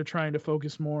now that they're trying to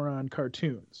focus more on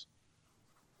cartoons.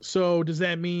 So does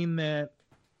that mean that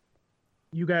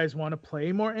you guys want to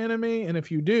play more anime? And if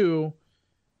you do,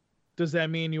 does that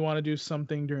mean you want to do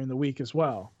something during the week as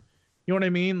well? You know what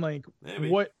I mean? Like, maybe.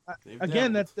 What?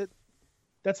 Again,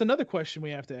 that's another question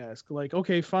we have to ask. Like,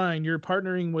 okay, fine, you're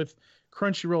partnering with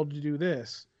Crunchyroll to do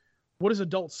this. What is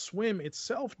Adult Swim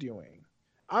itself doing?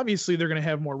 Obviously, they're going to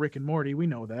have more Rick and Morty. We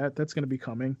know that. That's going to be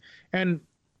coming. And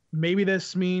maybe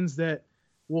this means that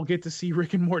we'll get to see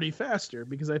Rick and Morty faster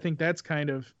because I think that's kind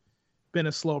of been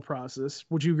a slow process.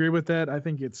 Would you agree with that? I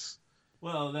think it's...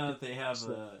 Well, now that they have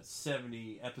a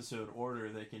 70-episode order,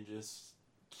 they can just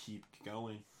keep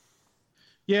going.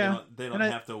 Yeah. They don't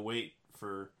have to wait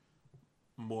for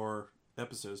more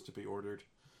episodes to be ordered.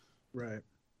 Right.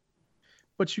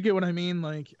 But you get what I mean?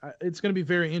 Like, it's going to be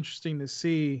very interesting to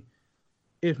see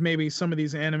if maybe some of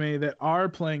these anime that are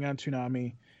playing on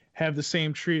Toonami have the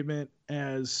same treatment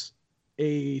as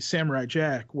a Samurai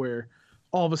Jack, where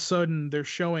all of a sudden they're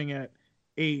showing at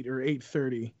 8 or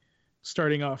 8:30,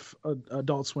 starting off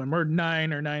Adult Swim, or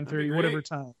 9 or 9:30, whatever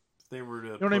time. If they were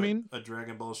to put a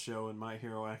Dragon Ball show in My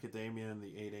Hero Academia in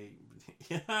the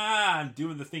 8 I'm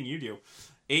doing the thing you do.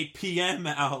 8 p.m.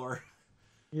 hour.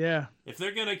 Yeah. If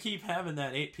they're going to keep having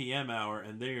that 8 p.m. hour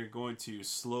and they're going to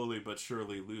slowly but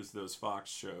surely lose those Fox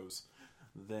shows,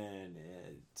 then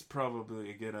it's probably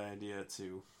a good idea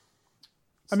to...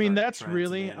 I mean, that's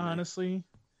really, honestly,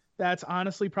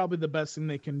 probably the best thing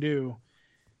they can do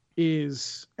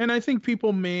is... And I think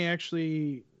people may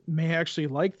actually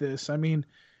like this. I mean,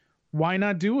 why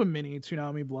not do a mini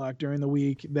Toonami block during the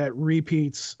week that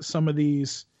repeats some of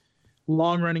these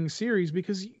long-running series?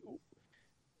 Because...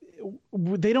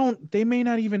 they may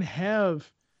not even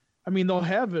have, I mean, they'll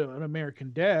have an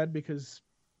American Dad because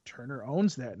Turner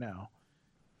owns that now.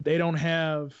 They won't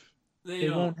have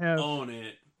own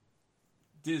it.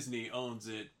 Disney owns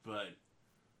it, but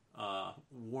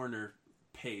Warner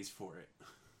pays for it.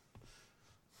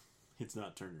 It's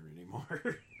not Turner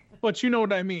anymore. But you know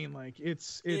what I mean? Like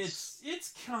it's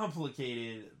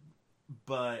complicated,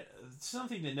 but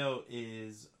something to note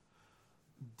is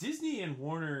Disney and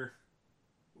Warner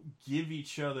give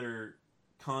each other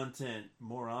content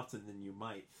more often than you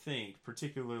might think,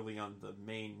 particularly on the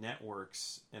main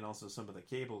networks and also some of the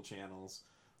cable channels.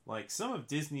 Like, some of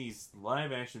Disney's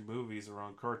live-action movies are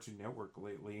on Cartoon Network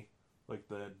lately, like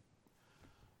the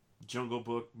Jungle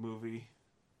Book movie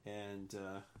and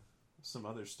some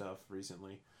other stuff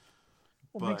recently.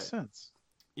 Well, makes sense.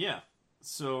 Yeah,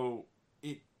 so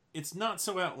it's not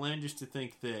so outlandish to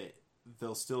think that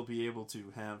they'll still be able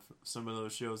to have some of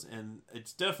those shows, and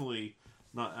it's definitely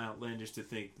not outlandish to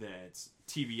think that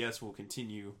TBS will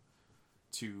continue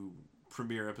to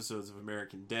premiere episodes of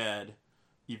American Dad,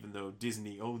 even though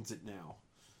Disney owns it now.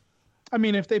 I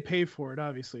mean, if they pay for it,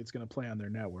 obviously it's going to play on their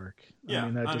network. Yeah,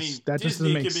 that just doesn't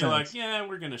Disney make could be sense. like, yeah,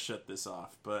 we're going to shut this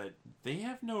off, but they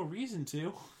have no reason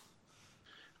to.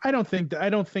 I don't think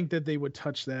that they would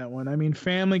touch that one. I mean,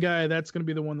 Family Guy, that's going to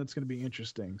be the one that's going to be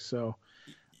interesting. So,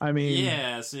 I mean,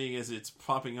 Yeah, seeing as it's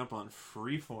popping up on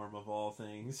Freeform of all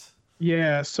things.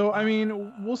 yeah. So, I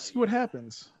mean, we'll see what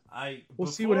happens. We'll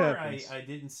see what happens. I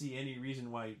didn't see any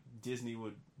reason why Disney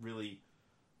would really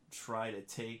try to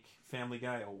take Family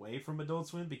Guy away from Adult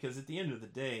Swim, because at the end of the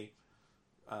day,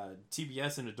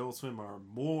 TBS and Adult Swim are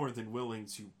more than willing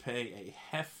to pay a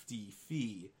hefty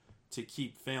fee to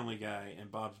keep Family Guy and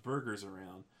Bob's Burgers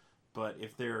around. But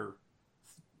if they're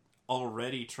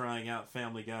already trying out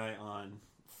Family Guy on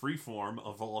Freeform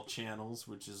of all channels,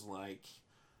 which is like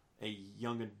a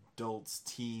young adults,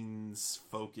 teens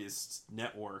focused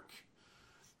network,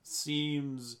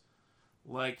 seems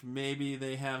like maybe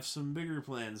they have some bigger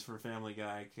plans for Family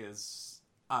Guy, because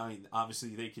I mean, obviously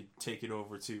they could take it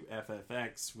over to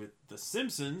FFX with The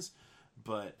Simpsons,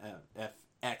 but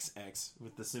FXX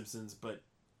with The Simpsons, but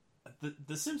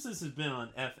the Simpsons has been on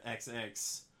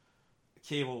FXX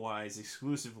cable-wise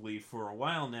exclusively for a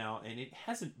while now, and it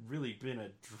hasn't really been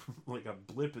a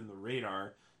blip in the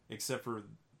radar, except for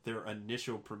their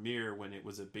initial premiere when it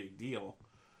was a big deal.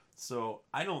 So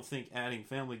I don't think adding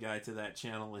Family Guy to that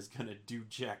channel is gonna do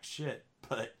jack shit,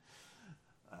 but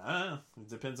it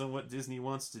depends on what Disney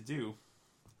wants to do.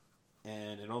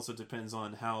 And it also depends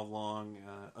on how long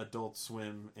Adult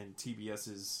Swim and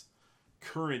TBS's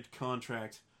current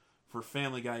contract for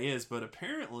Family Guy is, but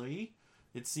apparently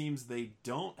it seems they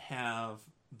don't have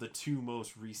the two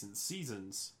most recent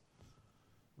seasons,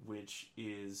 which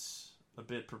is a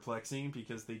bit perplexing,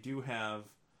 because they do have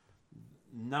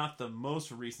not the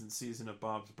most recent season of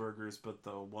Bob's Burgers, but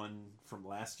the one from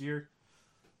last year,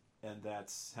 and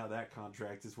that's how that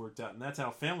contract is worked out, and that's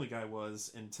how Family Guy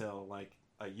was until like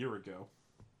a year ago.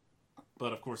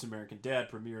 But of course American Dad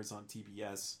premieres on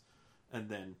TBS and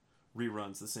then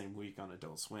reruns the same week on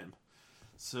Adult Swim.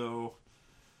 So,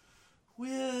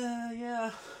 well,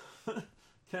 yeah,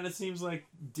 kind of seems like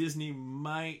Disney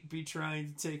might be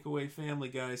trying to take away Family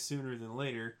Guy sooner than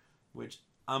later, which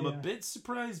I'm a bit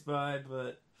surprised by,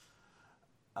 but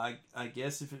I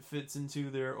guess if it fits into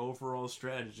their overall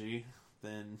strategy,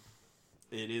 then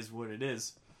it is what it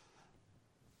is.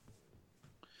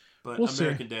 But we'll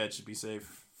American Dad should be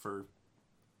safe for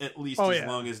at least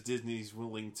long as Disney's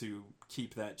willing to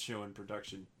keep that show in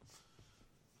production.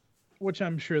 Which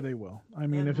I'm sure they will. I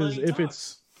mean, if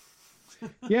it's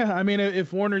yeah, I mean,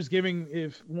 if Warner's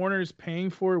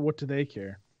paying for it, what do they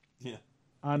care? Yeah,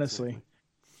 honestly. Exactly.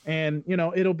 And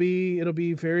it'll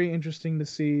be very interesting to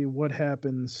see what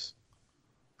happens.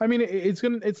 I mean, it's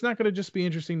not gonna just be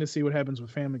interesting to see what happens with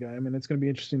Family Guy. I mean, it's gonna be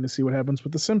interesting to see what happens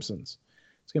with The Simpsons.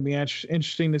 It's gonna be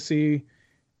interesting to see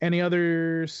any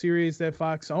other series that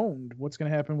Fox owned. What's gonna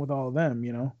happen with all of them?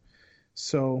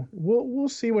 So we'll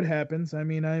see what happens. I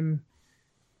mean,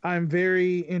 I'm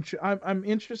very I'm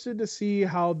interested to see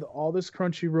how all this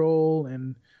Crunchyroll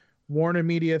and Warner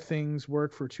Media things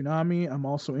work for Toonami. I'm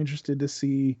also interested to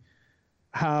see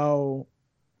how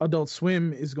Adult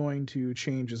Swim is going to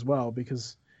change as well,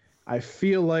 because I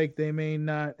feel like they may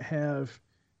not have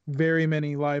very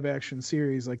many live action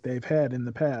series like they've had in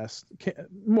the past.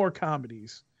 More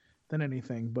comedies than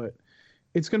anything, but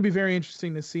it's going to be very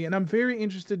interesting to see. And I'm very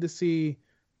interested to see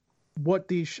what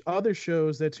these other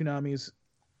shows that Toonami is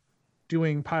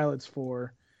doing pilots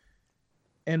for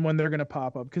and when they're going to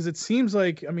pop up. Because it seems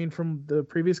like, I mean, from the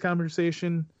previous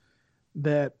conversation,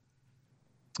 that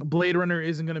Blade Runner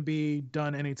isn't going to be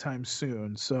done anytime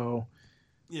soon. So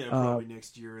yeah, probably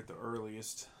next year at the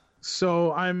earliest.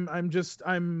 So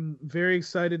I'm very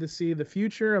excited to see the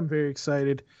future. I'm very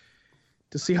excited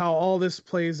to see how all this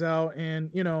plays out.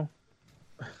 And,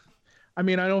 I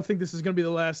mean, I don't think this is going to be the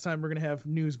last time we're going to have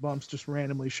news bumps just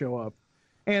randomly show up,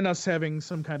 and us having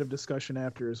some kind of discussion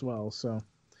after as well. So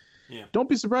yeah, don't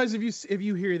be surprised if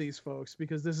you hear these, folks,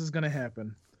 because this is going to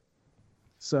happen.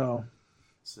 So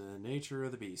it's the nature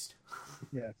of the beast.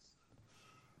 Yes.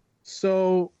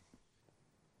 So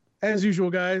as usual,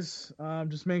 guys,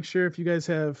 just make sure if you guys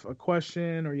have a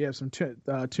question or you have some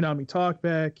Toonami talk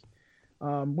back,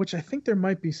 which I think there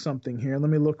might be something here. Let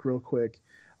me look real quick.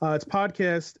 It's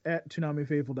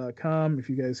podcast@ToonamiFaithful.com. If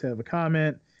you guys have a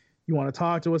comment, you want to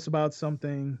talk to us about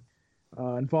something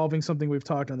involving something we've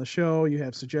talked on the show, you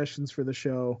have suggestions for the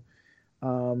show,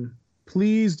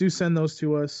 please do send those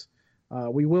to us.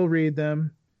 We will read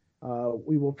them.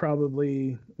 We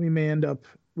may end up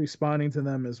responding to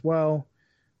them as well.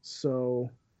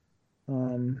 So,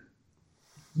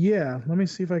 yeah, let me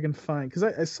see if I can find,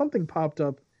 because something popped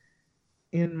up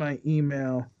in my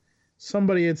email.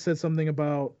 Somebody had said something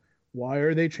about, why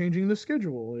are they changing the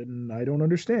schedule? And I don't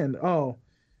understand. Oh,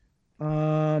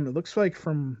 it looks like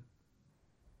from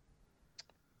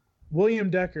William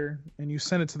Decker, and you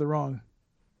sent it to the wrong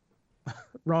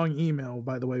email,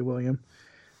 by the way, William.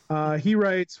 He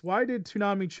writes, why did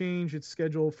Toonami change its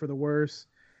schedule for the worse?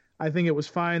 I think it was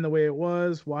fine the way it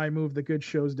was. Why move the good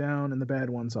shows down and the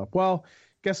bad ones up? Well,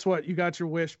 guess what? You got your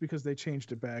wish because they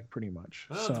changed it back pretty much.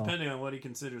 Well, so. Depending on what he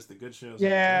considers the good shows.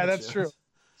 Yeah, and the bad that's shows. true.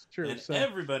 It's true. And so.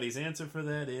 everybody's answer for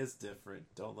that is different.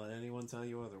 Don't let anyone tell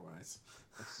you otherwise.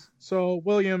 So,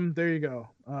 William, there you go.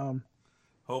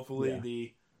 Hopefully yeah.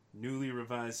 the newly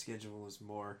revised schedule is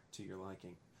more to your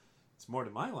liking. It's more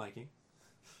to my liking.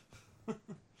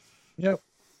 Yep.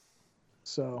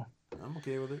 So. I'm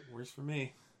okay with it. Works for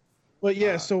me. But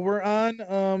yeah, so we're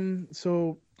on,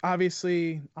 so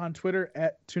obviously on Twitter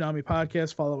at Toonami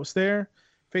Podcast. Follow us there.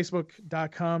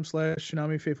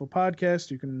 Facebook.com/Toonami Faithful Podcast.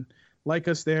 You can like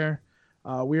us there.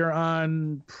 We are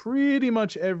on pretty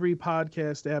much every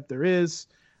podcast app there is.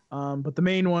 But the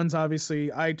main ones, obviously,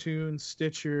 iTunes,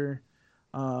 Stitcher,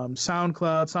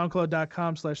 SoundCloud,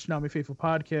 SoundCloud.com/Toonami Faithful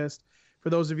Podcast. For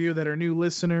those of you that are new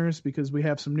listeners, because we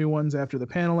have some new ones after the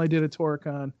panel I did at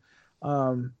Toricon.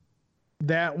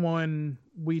 That one,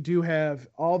 we do have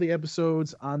all the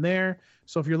episodes on there.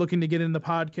 So if you're looking to get in the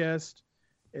podcast,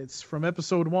 it's from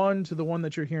episode 1 to the one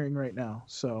that you're hearing right now.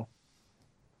 So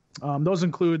those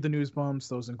include the news bumps.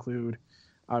 Those include,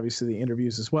 obviously, the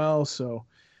interviews as well. So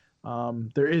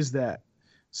there is that.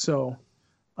 So,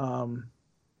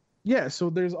 yeah, so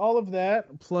there's all of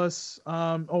that. Plus, we're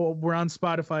on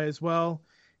Spotify as well.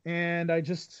 And I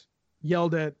just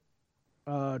yelled at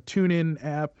TuneIn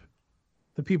app,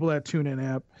 the people at TuneIn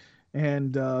app,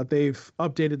 and they've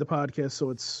updated the podcast so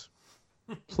it's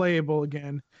playable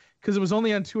again, because it was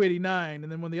only on 289,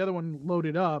 and then when the other one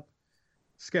loaded up,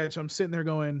 Sketch, I'm sitting there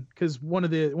going, because one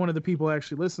of the people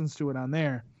actually listens to it on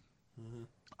there. Mm-hmm.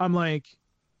 I'm like,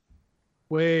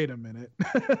 wait a minute,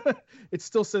 it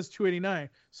still says 289.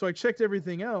 So I checked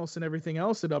everything else, and everything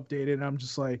else had updated, and I'm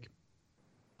just like,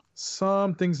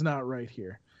 something's not right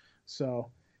here.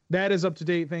 So that is up to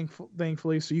date,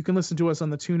 thankfully. So you can listen to us on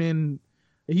the TuneIn.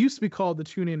 It used to be called the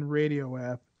TuneIn Radio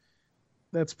app.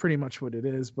 That's pretty much what it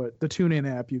is. But the TuneIn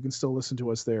app, you can still listen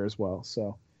to us there as well.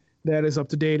 So that is up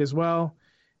to date as well.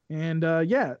 And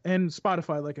yeah, and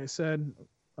Spotify, like I said,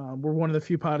 we're one of the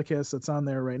few podcasts that's on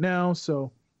there right now.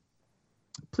 So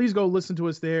please go listen to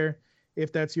us there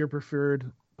if that's your preferred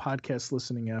podcast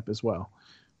listening app as well.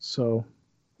 So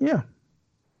yeah.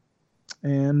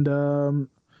 And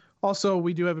also,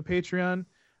 we do have a Patreon,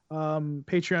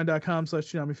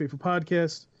 patreon.com/Toonami Faithful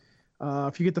Podcast.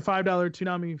 If you get the $5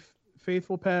 Toonami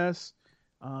Faithful Pass,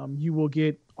 you will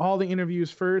get all the interviews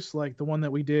first, like the one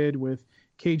that we did with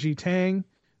KG Tang.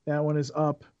 That one is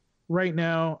up right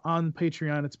now on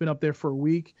Patreon. It's been up there for a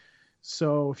week.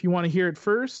 So if you want to hear it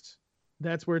first,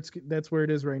 that's where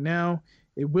it is right now.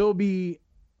 It will be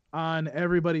on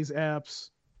everybody's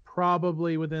apps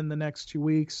probably within the next 2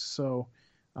 weeks. So,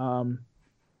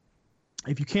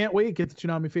 if you can't wait, get the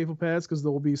Toonami Faithful Pass, because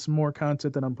there will be some more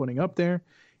content that I'm putting up there.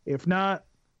 If not,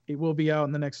 it will be out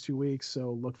in the next 2 weeks,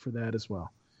 so look for that as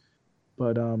well.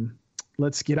 But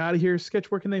let's get out of here.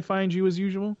 Sketch, where can they find you as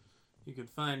usual? You can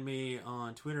find me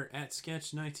on Twitter at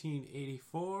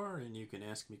Sketch1984, and you can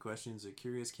ask me questions at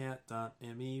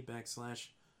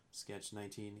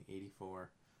curiouscat.me/Sketch1984.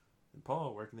 And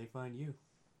Paul, where can they find you?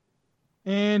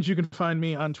 And you can find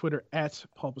me on Twitter at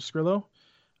Paul Pascrillo.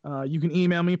 You can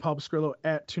email me,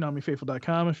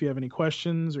 paulpascrillo@toonamifaithful.com, if you have any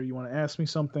questions or you want to ask me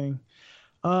something.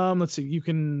 Let's see. You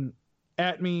can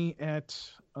at me at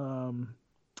on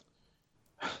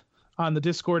the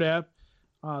Discord app,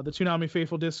 the Toonami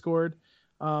Faithful Discord.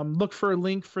 Look for a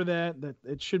link for that. That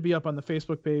it should be up on the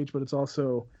Facebook page, but it's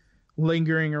also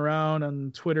lingering around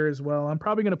on Twitter as well. I'm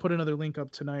probably going to put another link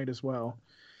up tonight as well,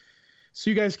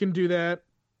 so you guys can do that.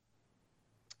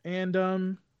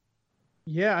 And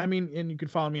yeah, I mean, and you can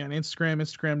follow me on Instagram,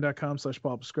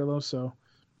 instagram.com/Paul Pascrillo. So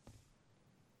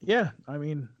yeah, I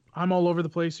mean, I'm all over the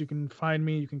place. You can find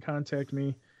me. You can contact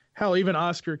me. Hell, even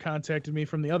Oscar contacted me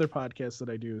from the other podcast that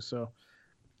I do. So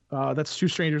that's Two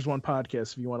Strangers, One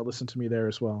Podcast, if you want to listen to me there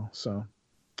as well. So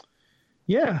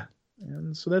yeah,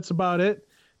 and so that's about it.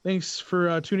 Thanks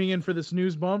for tuning in for this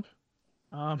news bump.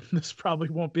 This probably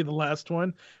won't be the last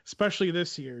one, especially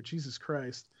this year. Jesus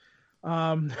Christ.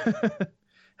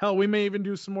 Hell, we may even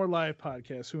do some more live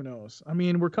podcasts. Who knows? I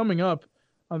mean, we're coming up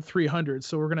on 300,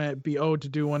 so we're gonna be owed to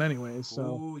do one anyway.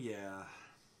 So, oh yeah.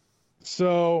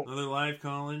 So another live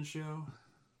call-in show.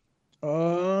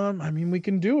 I mean, we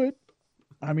can do it.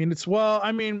 I mean,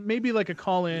 maybe like a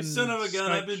call-in. You son of a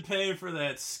gun! Skype. I've been paying for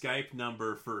that Skype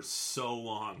number for so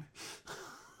long.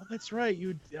 Oh, that's right.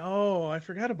 I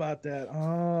forgot about that.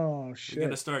 Oh shit. We're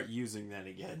gonna start using that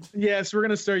again. Yes, we're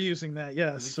gonna start using that.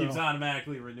 Yes. It keeps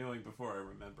automatically renewing before I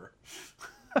remember.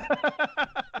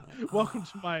 Welcome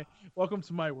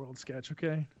to my world, Sketch.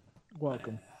 Okay,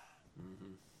 welcome.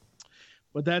 Mm-hmm.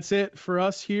 But that's it for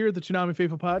us here, the Toonami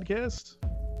Faithful Podcast.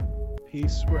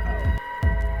 Peace. We're out.